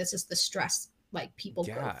reality. This is the stress like people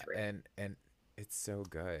go Yeah, through. and it's so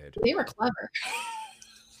good. They were clever.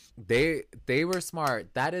 They were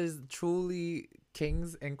smart. That is truly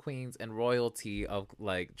kings and queens and royalty of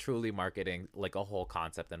like truly marketing like a whole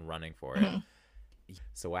concept and running for it.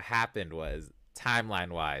 So what happened was,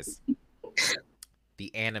 timeline wise,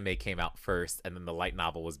 the anime came out first and then the light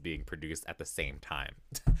novel was being produced at the same time.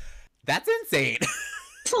 That's insane.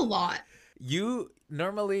 It's a lot. You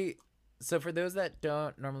normally, so for those that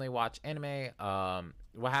don't normally watch anime,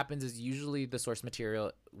 what happens is usually the source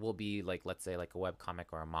material will be like, let's say like a web comic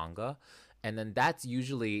or a manga, and then that's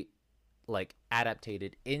usually like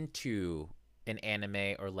adapted into an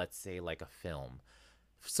anime or let's say like a film.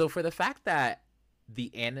 So for the fact that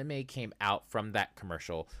the anime came out from that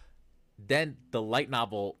commercial, then the light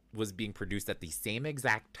novel was being produced at the same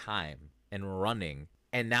exact time and running,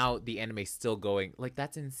 and now the anime's still going, like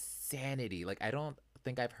that's insanity. Like I don't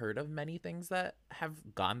think I've heard of many things that have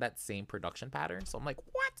gone that same production pattern. So I'm like,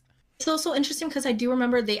 what? It's also interesting because I do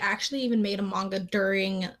remember they actually even made a manga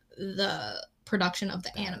during the production of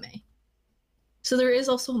the anime. So there is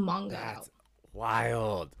also a manga out. That's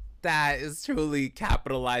wild. That is truly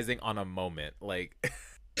capitalizing on a moment. Like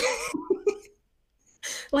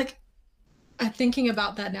Like, I'm thinking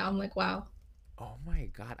about that now. I'm like, wow. oh my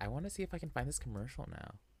god, I want to see if I can find this commercial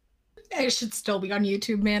now. It should still be on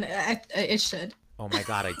YouTube, man. It should. Oh my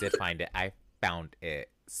god, I did find it. I found it.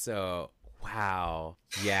 So, wow.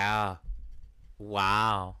 Yeah.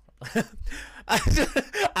 Wow.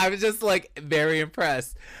 I was just like very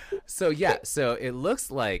impressed. So yeah, so it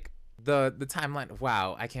looks like the timeline.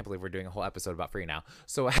 Wow, I can't believe we're doing a whole episode about Free now.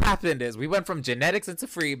 So what happened is we went from genetics into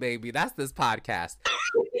Free, baby. That's this podcast.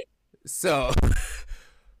 So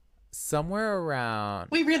somewhere around,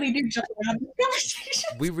 We really do jump around the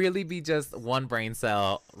conversation. we really be just one brain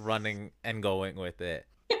cell running and going with it.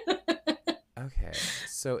 Okay,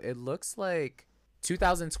 so it looks like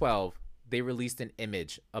 2012 they released an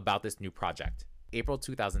image about this new project. April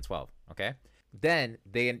 2012, okay? Then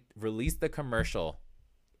they released the commercial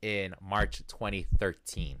in March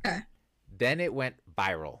 2013. Okay. Then it went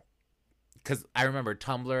viral. Because I remember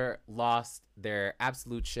Tumblr lost their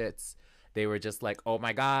absolute shits. They were just like, oh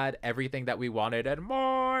my god, everything that we wanted and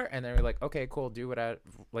more. And they were like, okay, cool, do what I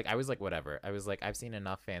was like, whatever. I was like, I've seen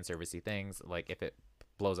enough fan servicey things. Like, if it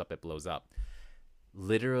blows up, it blows up.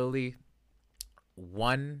 Literally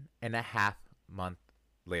 1.5 month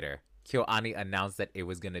later, KyoAni announced that it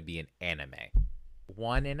was going to be an anime.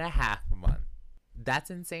 1.5 month. That's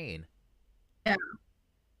insane. Yeah.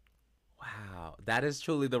 Wow. That is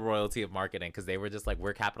truly the royalty of marketing, because they were just like,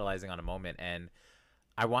 we're capitalizing on a moment. And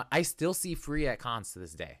I still see Free at cons to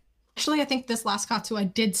this day. Actually, I think this last Katsu, I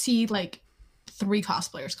did see like 3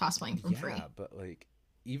 cosplayers cosplaying from Free. Yeah, but like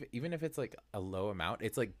even if it's like a low amount,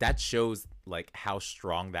 it's like that shows like how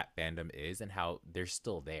strong that fandom is and how they're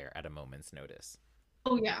still there at a moment's notice.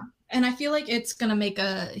 Oh yeah. And I feel like it's gonna make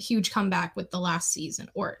a huge comeback with the last season,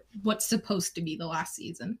 or what's supposed to be the last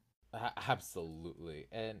season. Absolutely.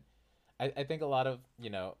 And I think a lot of,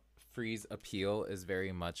 Free's appeal is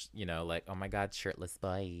very much, like, oh my God, shirtless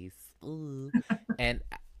boys. Ooh. And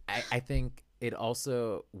I think it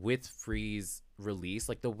also, with Free's release,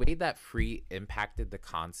 like the way that Free impacted the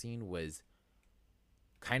con scene was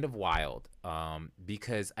kind of wild.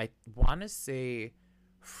 Because I want to say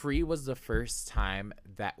Free was the first time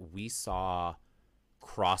that we saw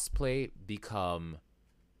crossplay become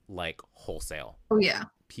like wholesale. Oh yeah.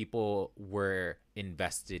 People were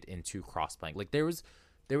invested into crossplaying. Like there was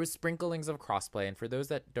sprinklings of crossplay, and for those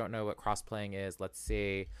that don't know what crossplaying is, let's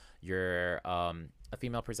say you're a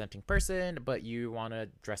female presenting person but you want to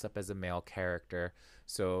dress up as a male character,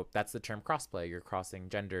 so that's the term crossplay. You're crossing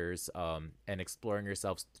genders and exploring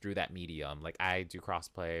yourselves through that medium. Like I do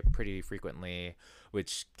crossplay pretty frequently,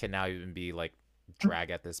 which can now even be like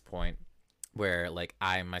drag at this point, where like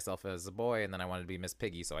I myself as a boy and then I wanted to be Miss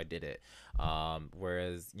Piggy, so I did it.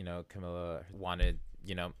 Whereas Camilla wanted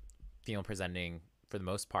female presenting for the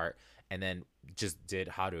most part, and then just did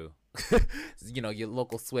Haru, your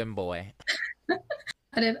local swim boy.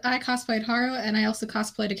 I cosplayed Haru, and I also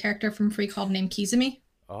cosplayed a character from Free called named Kizumi.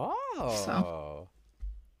 Oh,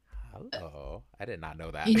 hello! I did not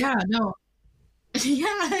know that. Yeah, no. yeah,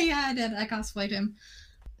 I did. I cosplayed him.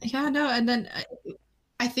 Yeah, no, and then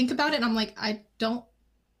I think about it and I'm like, I don't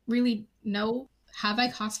really know. Have I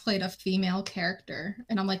cosplayed a female character?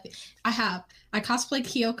 And I'm like, I have. I cosplayed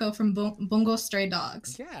Kyoko from Bungo Stray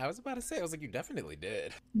Dogs. Yeah, I was about to say, I was like, you definitely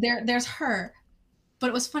did. There's her. But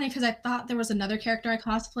it was funny because I thought there was another character I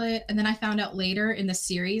cosplayed, and then I found out later in the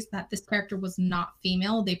series that this character was not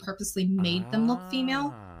female. They purposely made them look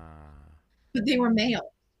female, but they were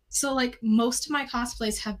male. So like most of my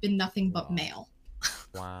cosplays have been nothing but male.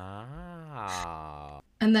 Wow.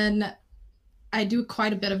 And then I do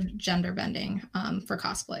quite a bit of gender bending for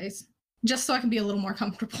cosplays, just so I can be a little more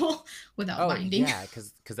comfortable without binding. Yeah,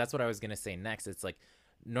 because that's what I was gonna say next. It's like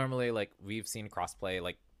normally like we've seen crossplay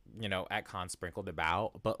like at con sprinkled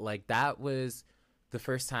about, but like that was the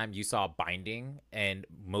first time you saw binding, and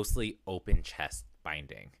mostly open chest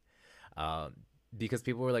binding. Because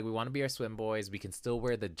people were like, we want to be our swim boys. We can still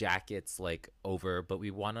wear the jackets like over, but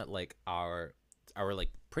we want to like our like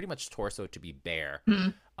pretty much torso to be bare.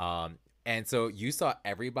 Mm-hmm. And so you saw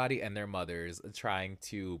everybody and their mothers trying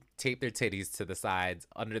to tape their titties to the sides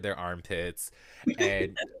under their armpits.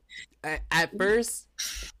 And at first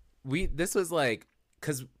this was like,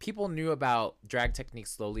 because people knew about drag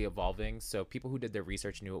techniques slowly evolving, so people who did their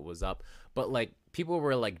research knew it was up, but like people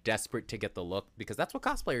were like desperate to get the look, because that's what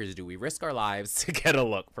cosplayers do. We risk our lives to get a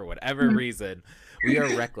look for whatever reason. We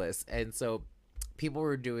are reckless. And so people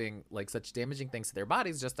were doing like such damaging things to their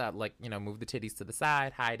bodies just that like move the titties to the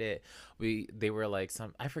side, hide it. They were like,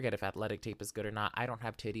 I forget if athletic tape is good or not. I don't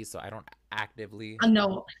have titties, so I don't actively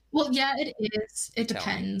no. Well, yeah, it is. It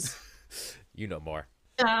depends. You know more.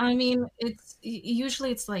 I mean, it's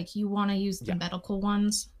usually like you want to use the medical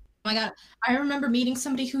ones. Oh my God, I remember meeting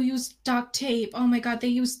somebody who used duct tape. Oh my God, they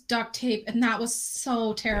used duct tape, and that was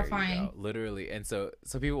so terrifying. Literally. And so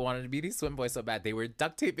people wanted to be these swim boys so bad they were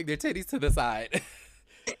duct taping their titties to the side.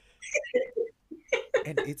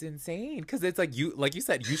 And it's insane because it's like you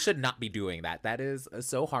said, you should not be doing that. That is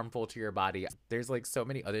so harmful to your body. There's like so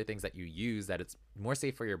many other things that you use that it's more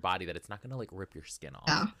safe for your body, that it's not gonna like rip your skin off.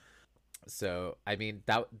 Yeah. So I mean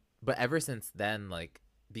but ever since then, like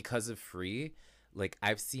because of Free, like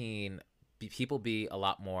I've seen people be a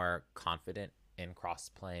lot more confident in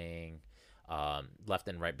cross-playing left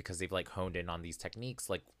and right, because they've like honed in on these techniques,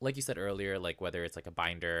 like you said earlier, like whether it's like a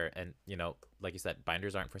binder, and like you said,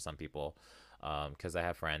 binders aren't for some people, because I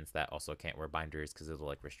have friends that also can't wear binders because it'll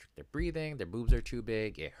like restrict their breathing, their boobs are too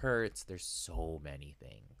big, it hurts. There's so many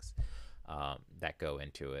things that go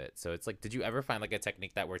into it. So it's like, did you ever find like a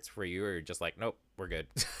technique that works for you, or you're just like, nope, we're good?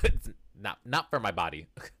 It's not for my body.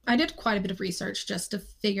 I did quite a bit of research just to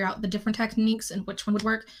figure out the different techniques and which one would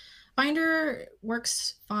work. Binder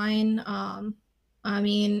works fine. I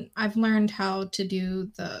mean, I've learned how to do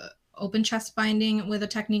the open chest binding with a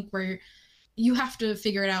technique where you have to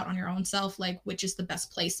figure it out on your own self, like which is the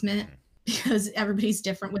best placement, because everybody's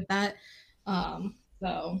different with that.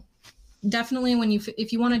 So definitely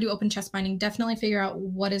if you want to do open chest binding, definitely figure out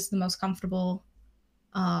what is the most comfortable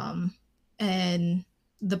and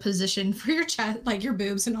the position for your chest, like your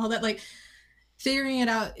boobs and all that. Like figuring it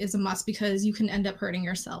out is a must because you can end up hurting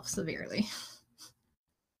yourself severely.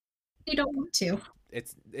 You don't want to.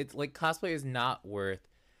 It's like cosplay is not worth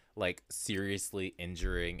like seriously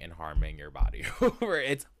injuring and harming your body over.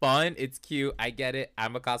 It's fun, it's cute, I get it.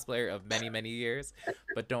 I'm a cosplayer of many years,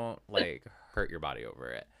 but don't like hurt your body over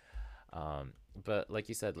it. But like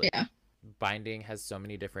you said, like Yeah. binding has so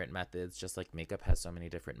many different methods, just like makeup has so many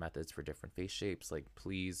different methods for different face shapes. Like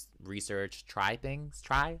please research, try things,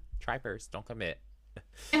 try first, don't commit.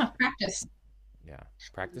 Yeah, practice. Yeah,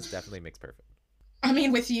 practice definitely makes perfect. I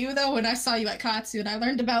mean, with you though, when I saw you at Katsu and I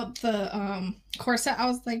learned about the corset, I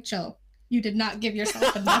was like, Joe, you did not give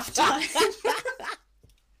yourself enough time.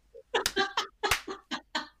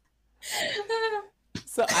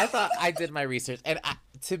 So I thought I did my research, and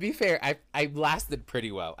to be fair, I lasted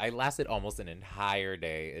pretty well. I lasted almost an entire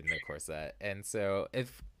day in the corset, and so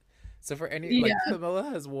for any like Camilla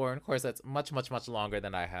has worn corsets much longer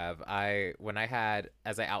than I have. When I had,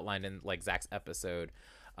 as I outlined in like Zach's episode,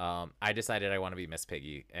 I decided I want to be Miss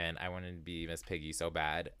Piggy, and I wanted to be Miss Piggy so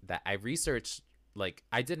bad that I researched, like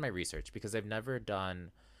I did my research because I've never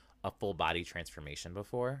done a full body transformation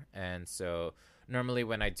before. And so normally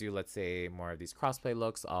when I do, let's say, more of these crossplay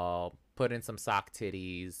looks, I'll put in some sock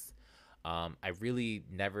titties. I really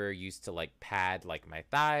never used to like pad like my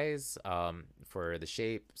thighs for the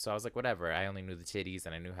shape. So I was like, whatever. I only knew the titties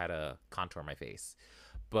and I knew how to contour my face.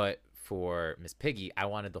 But for Miss Piggy, I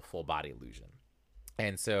wanted the full body illusion.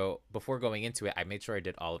 And so before going into it, I made sure I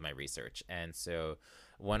did all of my research. And so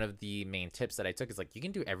one of the main tips that I took is like, you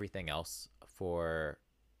can do everything else for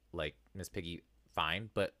like Miss Piggy fine,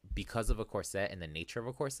 but because of a corset and the nature of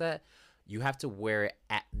a corset, you have to wear it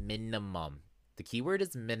at minimum. The keyword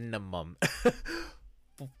is minimum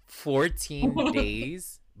 14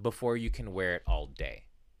 days before you can wear it all day.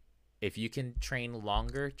 If you can train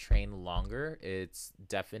longer. It's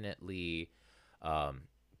definitely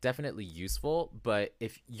useful, but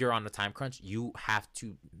if you're on a time crunch, you have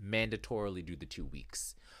to mandatorily do the 2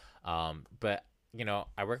 weeks. But you know,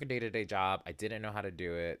 I work a day-to-day job. I didn't know how to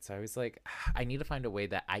do it, so I was like, I need to find a way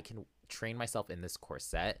that I can train myself in this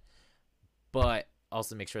corset, but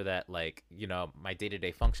also make sure that, like, you know, my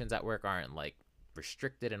day-to-day functions at work aren't like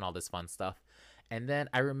restricted and all this fun stuff. And then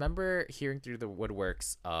I remember hearing through the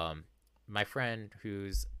woodworks, my friend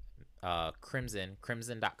who's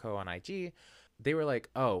crimson.co on IG, they were like,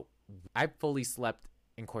 oh, I fully slept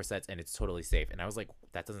in corsets and it's totally safe. And I was like,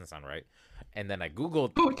 that doesn't sound right. And then I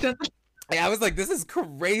Googled. I was like, this is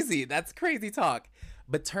crazy. That's crazy talk.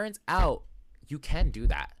 But turns out you can do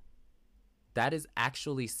that. That is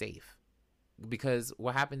actually safe. Because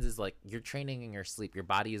what happens is, like, you're training in your sleep. Your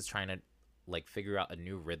body is trying to, like, figure out a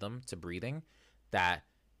new rhythm to breathing that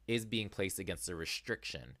is being placed against a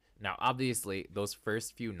restriction. Now, obviously, those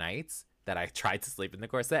first few nights that I tried to sleep in the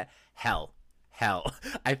corset, hell.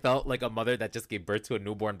 I felt like a mother that just gave birth to a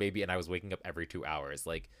newborn baby and I was waking up every 2 hours.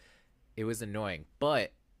 Like, it was annoying.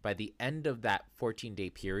 But by the end of that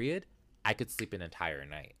 14-day period, I could sleep an entire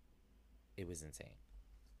night. It was insane.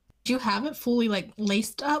 Did you have it fully like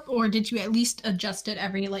laced up, or did you at least adjust it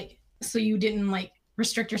every like so you didn't like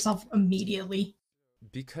restrict yourself immediately?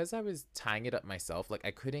 Because I was tying it up myself, like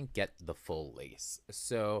I couldn't get the full lace.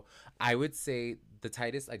 So I would say the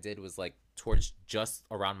tightest I did was like towards just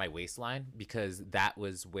around my waistline, because that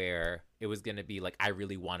was where it was going to be like I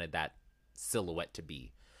really wanted that silhouette to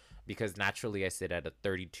be. Because naturally I sit at a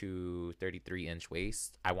 32, 33 inch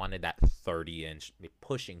waist. I wanted that 30 inch,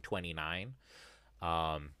 pushing 29.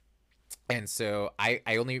 And so I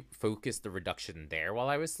only focused the reduction there while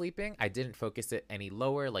I was sleeping. I didn't focus it any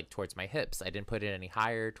lower, like towards my hips. I didn't put it any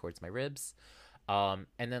higher towards my ribs. And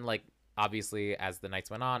then, like, obviously as the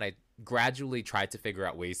nights went on, I gradually tried to figure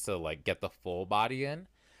out ways to like get the full body in.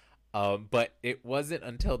 But it wasn't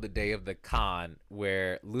until the day of the con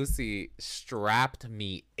where Lucy strapped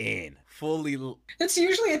me in fully. It's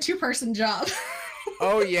usually a 2-person job.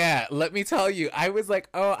 Oh yeah, let me tell you, I was like,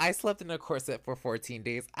 oh, I slept in a corset for 14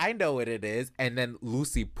 days. I know what it is. And then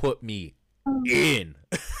Lucy put me in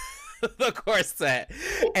the corset.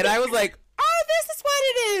 And I was like, oh, this is what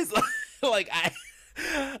it is. Like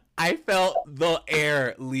I felt the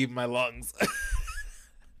air leave my lungs.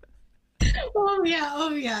 Oh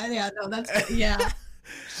yeah. No, that's good. Yeah.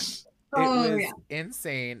 It was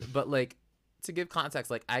insane. But like, to give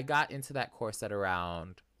context, like I got into that corset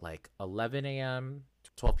around like 11 a.m.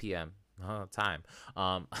 12 p.m. Time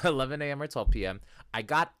 11 a.m. or 12 p.m. I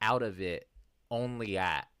got out of it only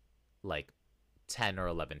at like 10 or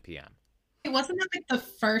 11 p.m. Wasn't that like the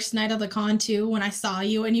first night of the con too, when I saw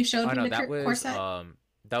you and you showed me the corset?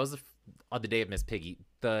 That was on the day of Miss Piggy.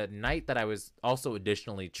 The night that I was also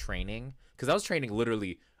additionally training, because I was training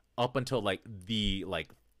literally up until like the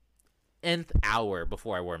like nth hour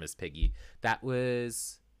before I wore Miss Piggy. That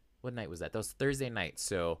was, what night was that? That was Thursday night.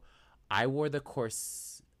 So I wore the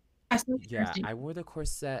course. I saw Yeah, Thursday. I wore the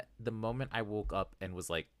corset the moment I woke up and was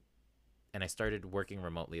like, and I started working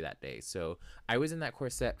remotely that day. So I was in that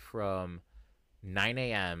corset from 9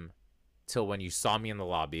 a.m. till when you saw me in the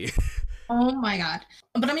lobby. Oh my god.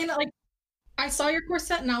 But I mean, like, I saw your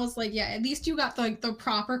corset and I was like, yeah, at least you got the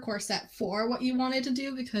proper corset for what you wanted to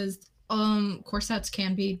do, because corsets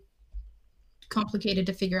can be complicated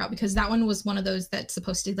to figure out, because that one was one of those that's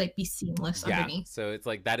supposed to like be seamless Yeah, underneath. so it's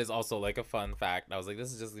like that is also like a fun fact. I was like,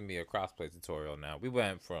 this is just gonna be a crossplay tutorial now. We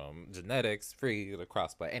went from genetics free to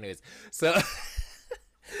crossplay. Anyways, so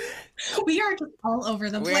We are just all over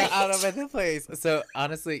the we're place. out of the place. So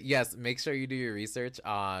honestly, yes, make sure you do your research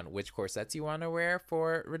on which corsets you want to wear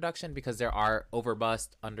for reduction, because there are overbust,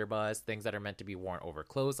 underbust, things that are meant to be worn over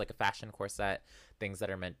clothes, like a fashion corset, things that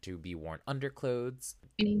are meant to be worn under clothes.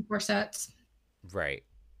 Corsets. Right.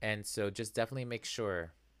 And so just definitely make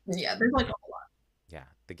sure. Yeah, there's like a whole lot. Yeah,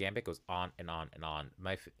 the gambit goes on and on and on.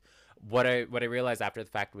 What I realized after the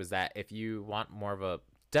fact was that if you want more of a,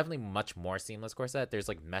 definitely much more seamless corset, there's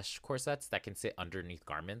like mesh corsets that can sit underneath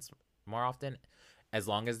garments more often, as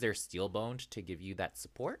long as they're steel boned to give you that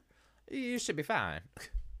support. You should be fine.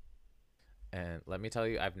 And let me tell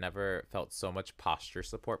you, I've never felt so much posture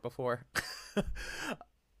support before.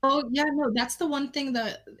 Oh yeah, no, that's the one thing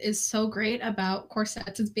that is so great about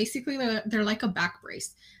corsets. It's basically they're like a back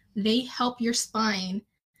brace. They help your spine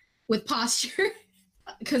with posture.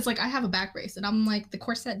 Because like I have a back brace and I'm like, the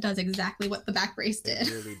corset does exactly what the back brace It did.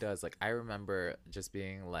 really does. Like I remember just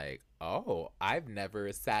being like, "Oh, I've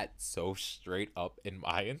never sat so straight up in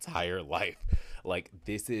my entire life. Like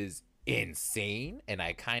this is insane." And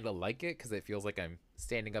I kind of like it cuz it feels like I'm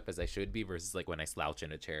standing up as I should be versus like when I slouch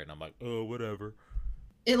in a chair and I'm like, "Oh, whatever."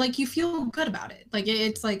 It like you feel good about it. Like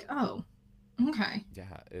it's like, oh, okay.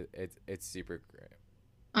 Yeah, it's super great.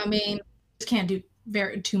 I mean, just can't do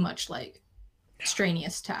very too much like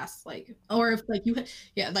strenuous tasks, like, or if like you,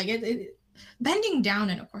 yeah, like bending down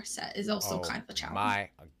in a corset is also Oh kind of a challenge. my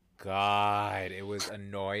god, it was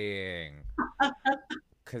annoying.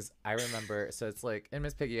 Cause I remember, so it's like in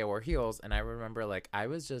Miss Piggy I wore heels, and I remember like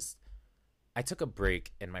I took a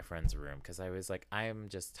break in my friend's room because I was like, I'm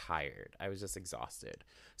just tired. I was just exhausted.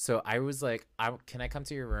 So I was like, can I come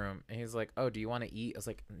to your room? And he's like, oh, do you want to eat? I was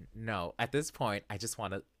like, no. At this point, I just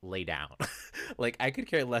want to lay down. Like, I could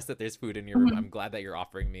care less that there's food in your room. Mhm. I'm glad that you're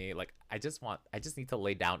offering me. Like, I just need to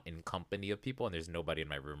lay down in company of people, and there's nobody in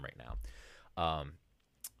my room right now.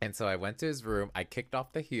 And so I went to his room. I kicked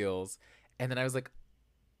off the heels, and then I was like,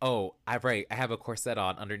 oh, I have a corset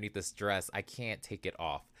on underneath this dress. I can't take it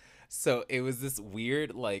off. So it was this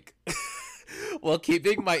weird, like, while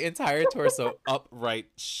keeping my entire torso upright,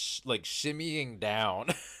 like shimmying down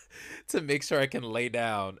to make sure I can lay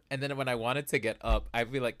down. And then when I wanted to get up, I'd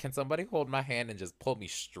be like, can somebody hold my hand and just pull me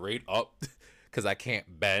straight up? Because I can't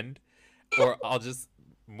bend. Or I'll just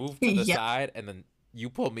move to the Yeah. side and then you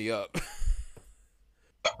pull me up.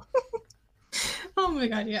 Oh my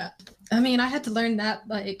god, yeah. I mean, I had to learn that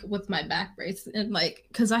like with my back brace, and like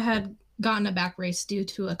because I had gotten a back brace due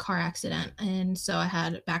to a car accident, and so I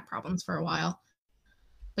had back problems for a while.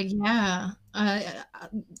 But yeah,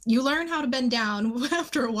 you learn how to bend down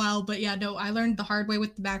after a while. But yeah, no, I learned the hard way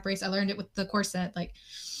with the back brace. I learned it with the corset. Like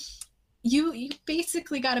you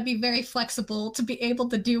basically got to be very flexible to be able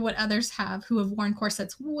to do what others have who have worn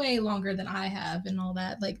corsets way longer than I have and all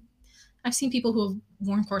that. Like I've seen people who have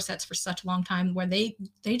worn corsets for such a long time where they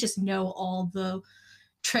just know all the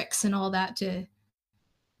tricks and all that to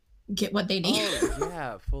get what they need. Oh,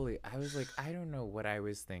 yeah, fully. I was like, I don't know what I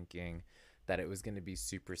was thinking, that it was going to be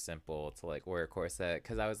super simple to like wear a corset,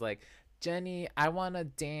 cuz I was like, Jenny, I want to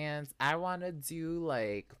dance. I want to do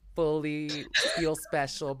like fully feel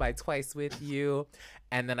special by Twice with You.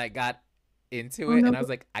 And then I got into Oh it no. and I was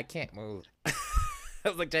like, I can't move. I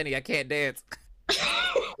was like, Jenny, I can't dance.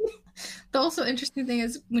 The also interesting thing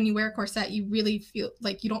is when you wear a corset, you really feel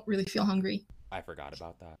like you don't really feel hungry. I forgot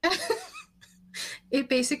about that. It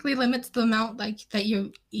basically limits the amount like that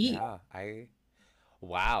you eat. Yeah,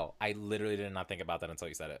 wow, I literally did not think about that until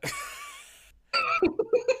you said it.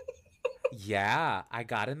 Yeah, I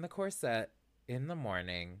got in the corset in the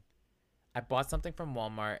morning. I bought something from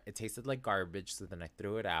Walmart. It tasted like garbage, so then I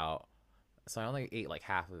threw it out. So I only ate like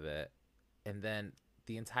half of it. And then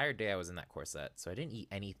the entire day I was in that corset, so I didn't eat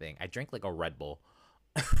anything. I drank like a Red Bull.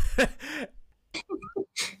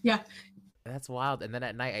 Yeah. That's wild. And then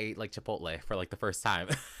at night I ate like Chipotle for like the first time.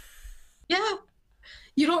 Yeah.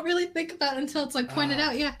 You don't really think about it until it's like pointed Oh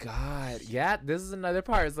out. Yeah. God. Yeah, this is another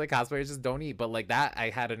part. It's like cosplayers just don't eat. But like that, I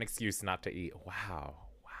had an excuse not to eat. Wow.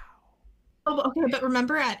 Wow. Oh, okay, but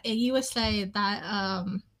remember at AUSA that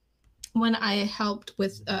when I helped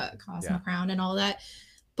with Cosmo Yeah. Crown and all that,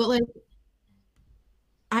 but like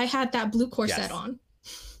I had that blue corset Yes. on.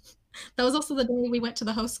 That was also the day we went to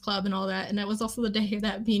the host club and all that, and it was also the day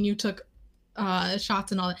that me and you took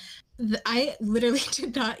shots and all that. I literally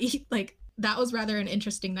did not eat. Like that was rather an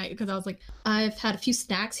interesting night because I was like, I've had a few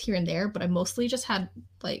snacks here and there, but I mostly just had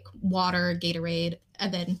like water, Gatorade,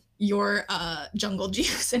 and then your jungle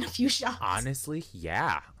juice and a few shots. Honestly,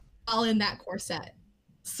 yeah. All in that corset.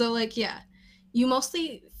 So like, yeah, you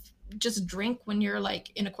mostly just drink when you're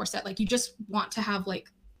like in a corset. Like you just want to have like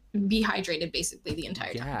be hydrated basically the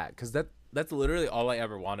entire time. Yeah, because that's literally all I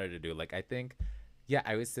ever wanted to do. Like I think, yeah,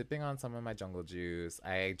 I was sipping on some of my jungle juice.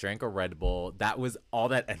 I drank a Red Bull. That was all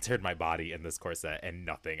that entered my body in this corset and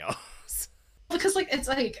nothing else. Because like it's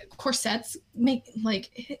like corsets make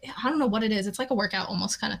like I don't know what it is. It's like a workout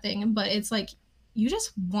almost kind of thing, but it's like you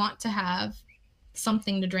just want to have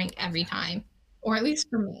something to drink every time. Or at least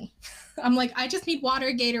for me. I'm like, I just need water,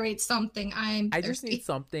 Gatorade, something. I'm I thirsty. just need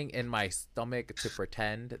something in my stomach to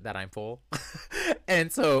pretend that I'm full.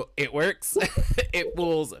 And so it works. It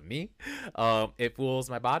fools me. It fools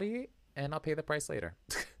my body, and I'll pay the price later.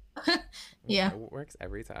 Yeah. It works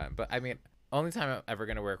every time. But I mean, only time I'm ever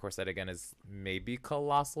gonna wear a corset again is maybe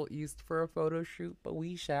Colossal East for a photo shoot, but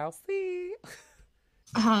we shall see.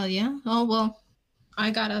 Yeah. Oh well,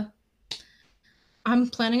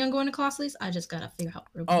 I'm planning on going to Colossal East. I just gotta figure out.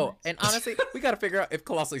 Oh, and honestly, we gotta figure out if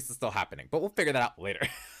Colossal East is still happening, but we'll figure that out later.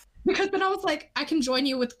 Because then I was like, I can join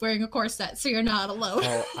you with wearing a corset, so you're not alone.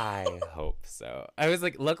 Oh, I hope so. I was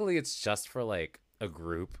like, luckily it's just for like a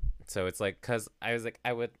group. So it's like, cause I was like,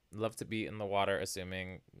 I would love to be in the water,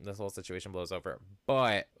 assuming this whole situation blows over.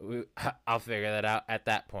 But I'll figure that out at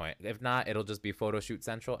that point. If not, it'll just be photo shoot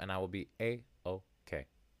central, and I will be A-okay.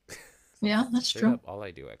 Yeah, that's Straight true. up, all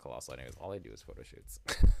I do at Colossal, anyways, all I do is photo shoots.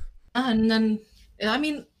 And then, I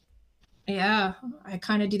mean, yeah, I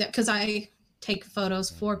kind of do that because I take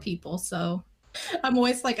photos for people. So I'm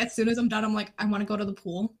always like, as soon as I'm done, I'm like, I want to go to the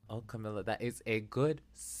pool. Oh, Camilla, that is a good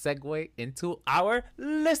segue into our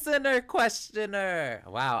listener questioner.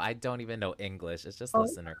 Wow, I don't even know English. It's just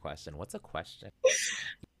listener question. What's a question?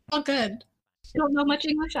 Oh, good. I don't know much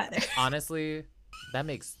English either. Honestly, that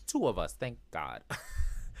makes two of us. Thank God.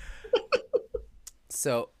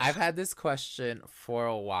 So I've had this question for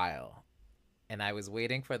a while, and I was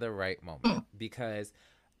waiting for the right moment because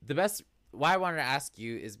why I wanted to ask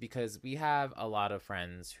you is because we have a lot of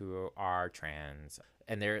friends who are trans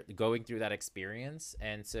and they're going through that experience.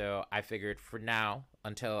 And so I figured for now,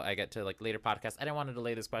 until I get to like later podcasts, I didn't want to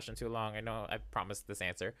delay this question too long. I know I promised this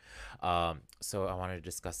answer. So I wanted to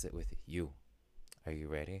discuss it with you. Are you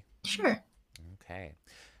ready? Sure. Okay.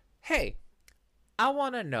 Hey, I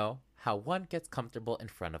want to know how one gets comfortable in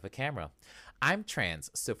front of a camera. I'm trans,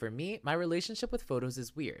 so for me, my relationship with photos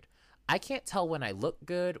is weird. I can't tell when I look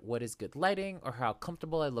good, what is good lighting, or how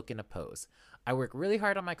comfortable I look in a pose. I work really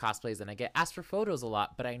hard on my cosplays and I get asked for photos a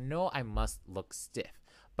lot, but I know I must look stiff.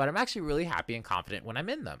 But I'm actually really happy and confident when I'm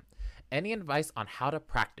in them. Any advice on how to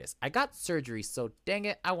practice? I got surgery, so dang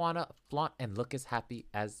it, I want to flaunt and look as happy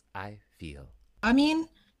as I feel. I mean,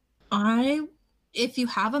 if you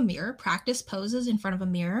have a mirror, practice poses in front of a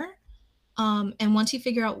mirror. And once you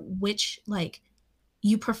figure out which like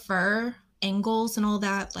you prefer angles and all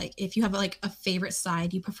that, like if you have like a favorite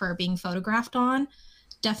side you prefer being photographed on,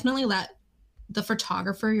 definitely let the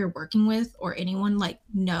photographer you're working with or anyone like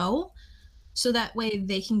know, so that way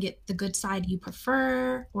they can get the good side you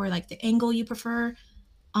prefer or like the angle you prefer.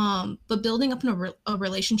 But building up a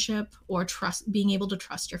relationship or being able to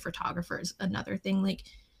trust your photographer is another thing. Like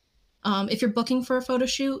if you're booking for a photo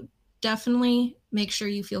shoot, definitely make sure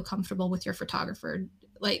you feel comfortable with your photographer.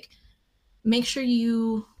 Like make sure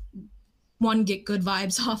you, one, get good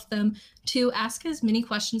vibes off them, two, ask as many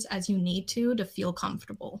questions as you need to feel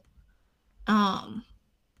comfortable. And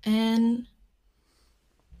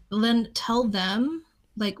then tell them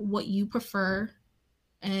like what you prefer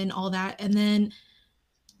and all that. And then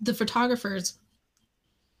the photographers,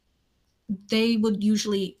 they would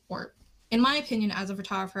usually, or in my opinion as a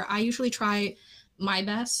photographer, I usually try my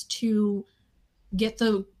best to get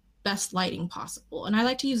the best lighting possible. And I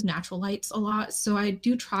like to use natural lights a lot. So I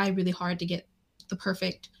do try really hard to get the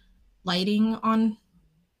perfect lighting on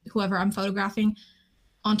whoever I'm photographing.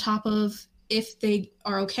 On top of, if they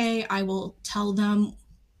are okay, I will tell them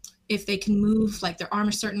if they can move like their arm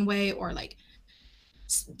a certain way or like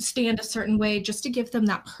stand a certain way, just to give them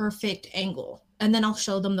that perfect angle. And then I'll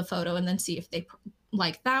show them the photo and then see if they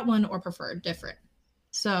like that one or prefer different.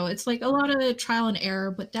 So it's like a lot of trial and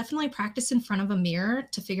error, but definitely practice in front of a mirror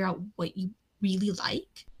to figure out what you really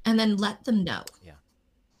like and then let them know. Yeah.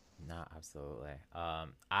 No, absolutely.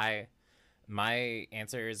 I my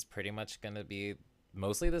answer is pretty much gonna be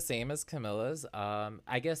mostly the same as Camilla's.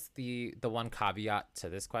 I guess the one caveat to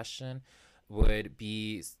this question would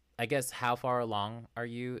be, I guess, how far along are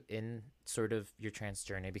you in sort of your trans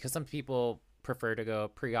journey? Because some people prefer to go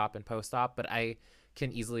pre-op and post-op, but I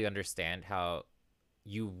can easily understand how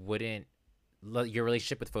you wouldn't your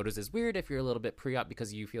relationship with photos is weird if you're a little bit pre-op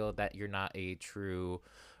because you feel that you're not a true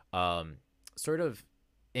um sort of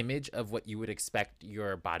image of what you would expect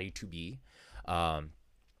your body to be. um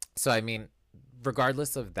so I mean,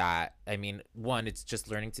 regardless of that, I mean, one, it's just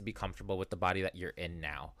learning to be comfortable with the body that you're in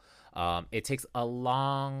now. It takes a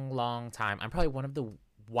long time. I'm probably one of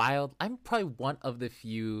the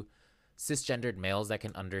few cisgendered males that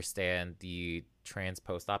can understand the trans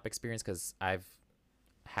post-op experience, because I've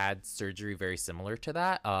had surgery very similar to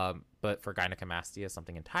that, but for gynecomastia,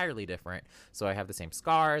 something entirely different. So I have the same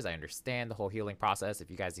scars. I understand the whole healing process. If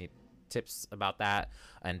you guys need tips about that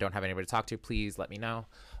and don't have anybody to talk to, please let me know.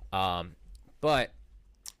 But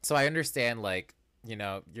so I understand, like, you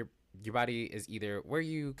know, your body is either where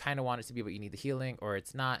you kind of want it to be, but you need the healing, or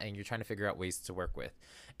it's not, and you're trying to figure out ways to work with.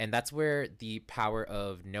 And that's where the power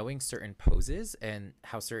of knowing certain poses and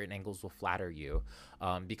how certain angles will flatter you.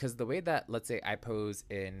 Because the way that, let's say, I pose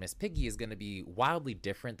in Miss Piggy is going to be wildly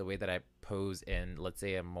different the way that I pose in, let's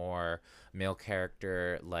say, a more male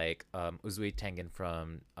character like Uzui Tengen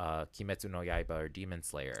from Kimetsu no Yaiba or Demon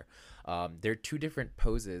Slayer. They're two different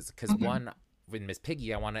poses, because one, with Miss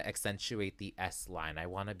Piggy, I want to accentuate the S line. I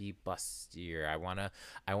want to be bustier. I want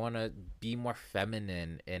to be more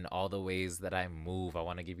feminine in all the ways that I move. I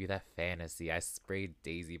want to give you that fantasy. I sprayed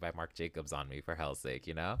Daisy by Marc Jacobs on me, for hell's sake,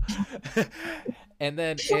 you know? And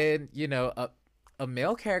then in, you know, a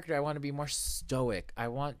male character, I want to be more stoic. I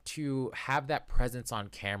want to have that presence on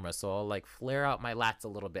camera. So I'll like flare out my lats a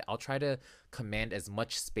little bit. I'll try to command as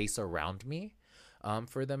much space around me.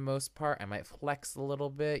 For the most part, I might flex a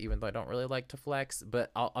little bit, even though I don't really like to flex,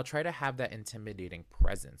 but I'll try to have that intimidating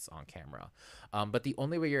presence on camera. But the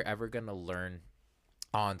only way you're ever going to learn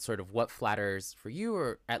on sort of what flatters for you,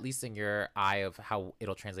 or at least in your eye of how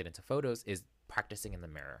it'll translate into photos, is practicing in the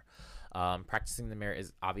mirror. Practicing in the mirror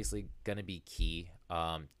is obviously going to be key,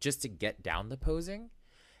 just to get down the posing.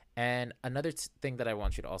 And another thing that I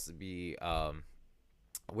want you to also be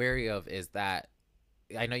wary of is that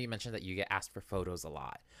I know you mentioned that you get asked for photos a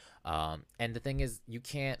lot. And the thing is, you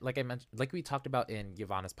can't, like I mentioned, like we talked about in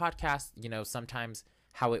Giovanna's podcast, you know, sometimes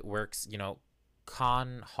how it works, you know,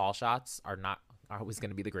 con hall shots are always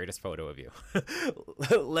going to be the greatest photo of you.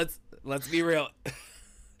 let's be real.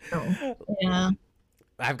 Oh, yeah.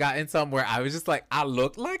 I've gotten some where I was just like, I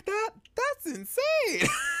look like that? That's insane.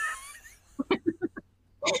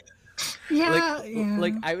 Yeah,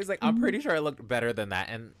 like I was like, I'm pretty sure I looked better than that.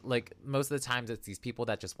 And like most of the times it's these people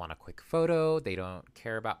that just want a quick photo. They don't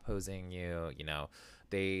care about posing you, you know.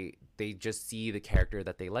 They just see the character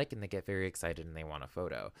that they like and they get very excited and they want a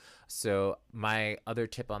photo. So my other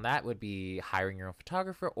tip on that would be hiring your own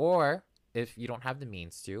photographer, or if you don't have the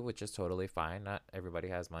means to, which is totally fine, not everybody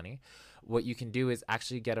has money, what you can do is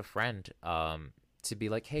actually get a friend to be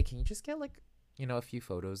like, hey, can you just get like, you know, a few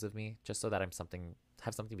photos of me just so that have something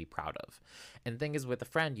to be proud of. And the thing is, with a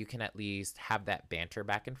friend, you can at least have that banter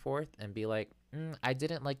back and forth and be like, I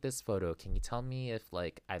didn't like this photo. Can you tell me if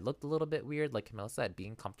like I looked a little bit weird? Like Camilla said,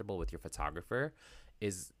 being comfortable with your photographer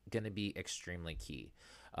is going to be extremely key.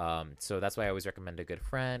 So that's why I always recommend a good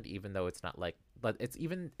friend, even though it's not like, but it's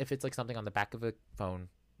even if it's like something on the back of a phone,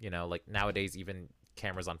 you know, like nowadays, even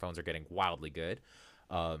cameras on phones are getting wildly good.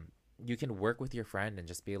 You can work with your friend and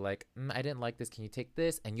just be like, I didn't like this. Can you take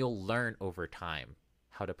this? And you'll learn over time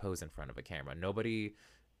how to pose in front of a camera. Nobody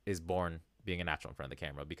is born being a natural in front of the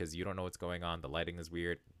camera, because you don't know what's going on. The lighting is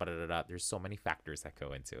weird. There's so many factors that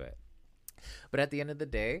go into it. But at the end of the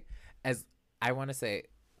day, as I want to say,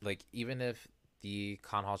 like, even if the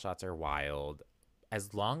con hall shots are wild,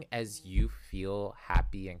 as long as you feel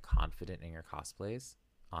happy and confident in your cosplays,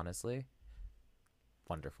 honestly,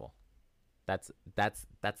 wonderful. That's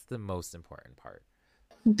the most important part.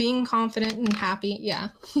 Being confident and happy, yeah.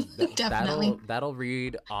 Definitely. That'll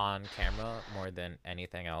read on camera more than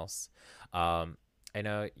anything else. I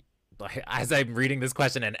know, like, as I'm reading this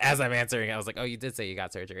question and as I'm answering it, I was like, oh, you did say you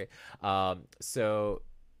got surgery. So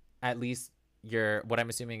at least what I'm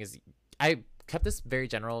assuming is, I kept this very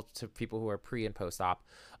general to people who are pre and post-op.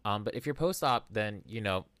 But if you're post-op, then, you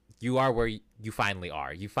know, you are where you finally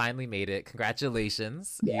are. You finally made it.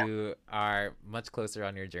 Congratulations. Yeah. You are much closer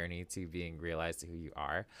on your journey to being realized who you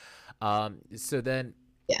are. So then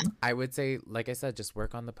Yeah. I would say, like I said, just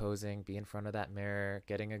work on the posing, be in front of that mirror,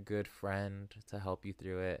 getting a good friend to help you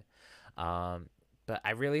through it. But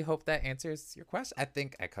I really hope that answers your question. I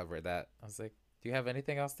think I covered that. I was like, do you have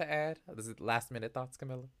anything else to add? This is last minute thoughts,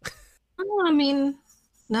 Camilla. Oh, I mean,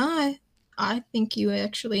 no, I think you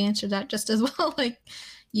actually answered that just as well. Like,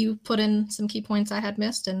 you put in some key points I had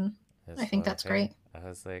missed, and I think that's great. I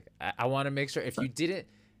was like, I want to make sure if you didn't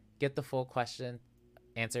get the full question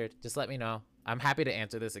answered, just let me know. I'm happy to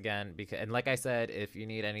answer this again because, and like I said, if you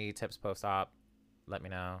need any tips post-op, let me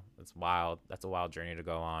know. It's wild. That's a wild journey to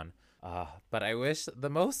go on. But I wish the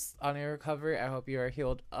most on your recovery. I hope you are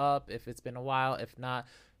healed up. If it's been a while, if not,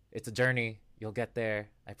 it's a journey. You'll get there.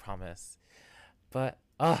 I promise. But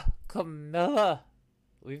Camilla,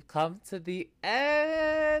 we've come to the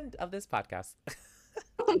end of this podcast.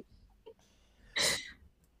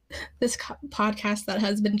 This podcast that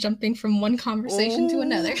has been jumping from one conversation to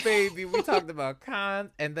another. Baby, we talked about cons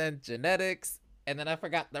and then genetics, and then I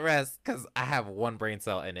forgot the rest because I have one brain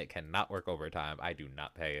cell and it cannot work overtime. I do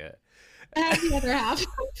not pay it. I have the other half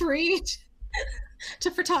free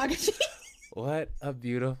to photography. What a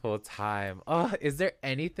beautiful time. Oh, is there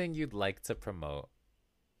anything you'd like to promote?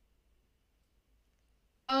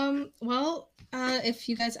 Well, if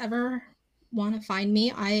you guys ever want to find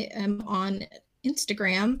me, I am on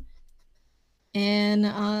Instagram,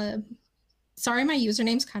 and sorry, my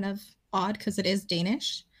username's kind of odd because it is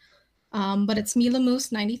Danish, but it's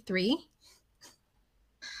Milamoose93.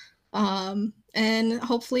 And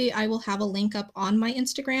hopefully I will have a link up on my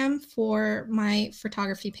Instagram for my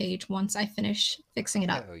photography page once I finish fixing it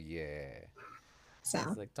up. Oh yeah. So I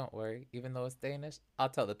was like, don't worry, even though it's Danish, I'll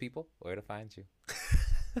tell the people where to find you.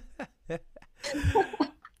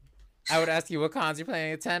 I would ask you what cons you're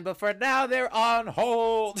planning to attend, but for now they're on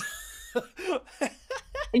hold.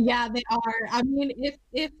 yeah, they are. I mean,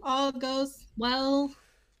 if all goes well,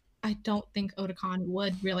 I don't think Otakon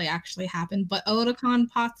would really actually happen, but Otakon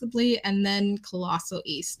possibly, and then Colossal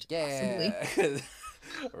East possibly. Yeah.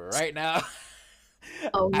 Right now,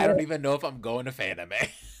 I don't even know if I'm going to Fanime.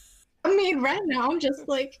 I mean, right now I'm just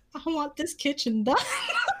like, I want this kitchen done.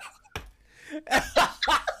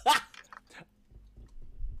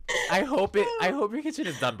 I hope your kitchen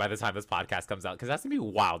is done by the time this podcast comes out, because that's gonna be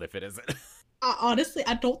wild if it isn't. Honestly,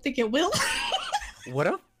 I don't think it will. What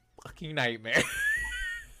a fucking nightmare.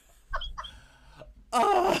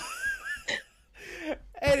 Oh.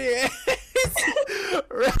 Anyways,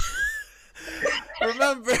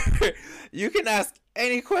 remember, you can ask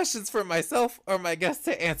any questions for myself or my guests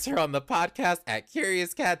to answer on the podcast at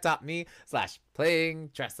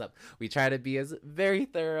curiouscat.me/playing-dress-up. We try to be as very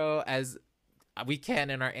thorough as we can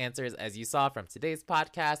in our answers. As you saw from today's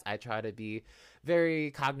podcast, I try to be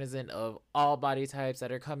very cognizant of all body types that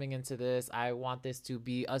are coming into this. I want this to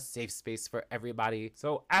be a safe space for everybody.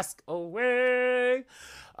 So ask away.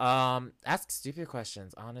 Ask stupid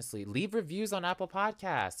questions, honestly. Leave reviews on Apple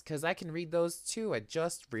Podcasts, because I can read those too. I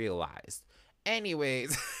just realized.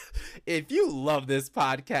 Anyways, if you love this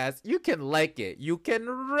podcast, you can like it, you can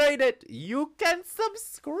rate it, you can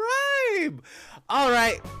subscribe. All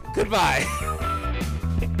right, goodbye.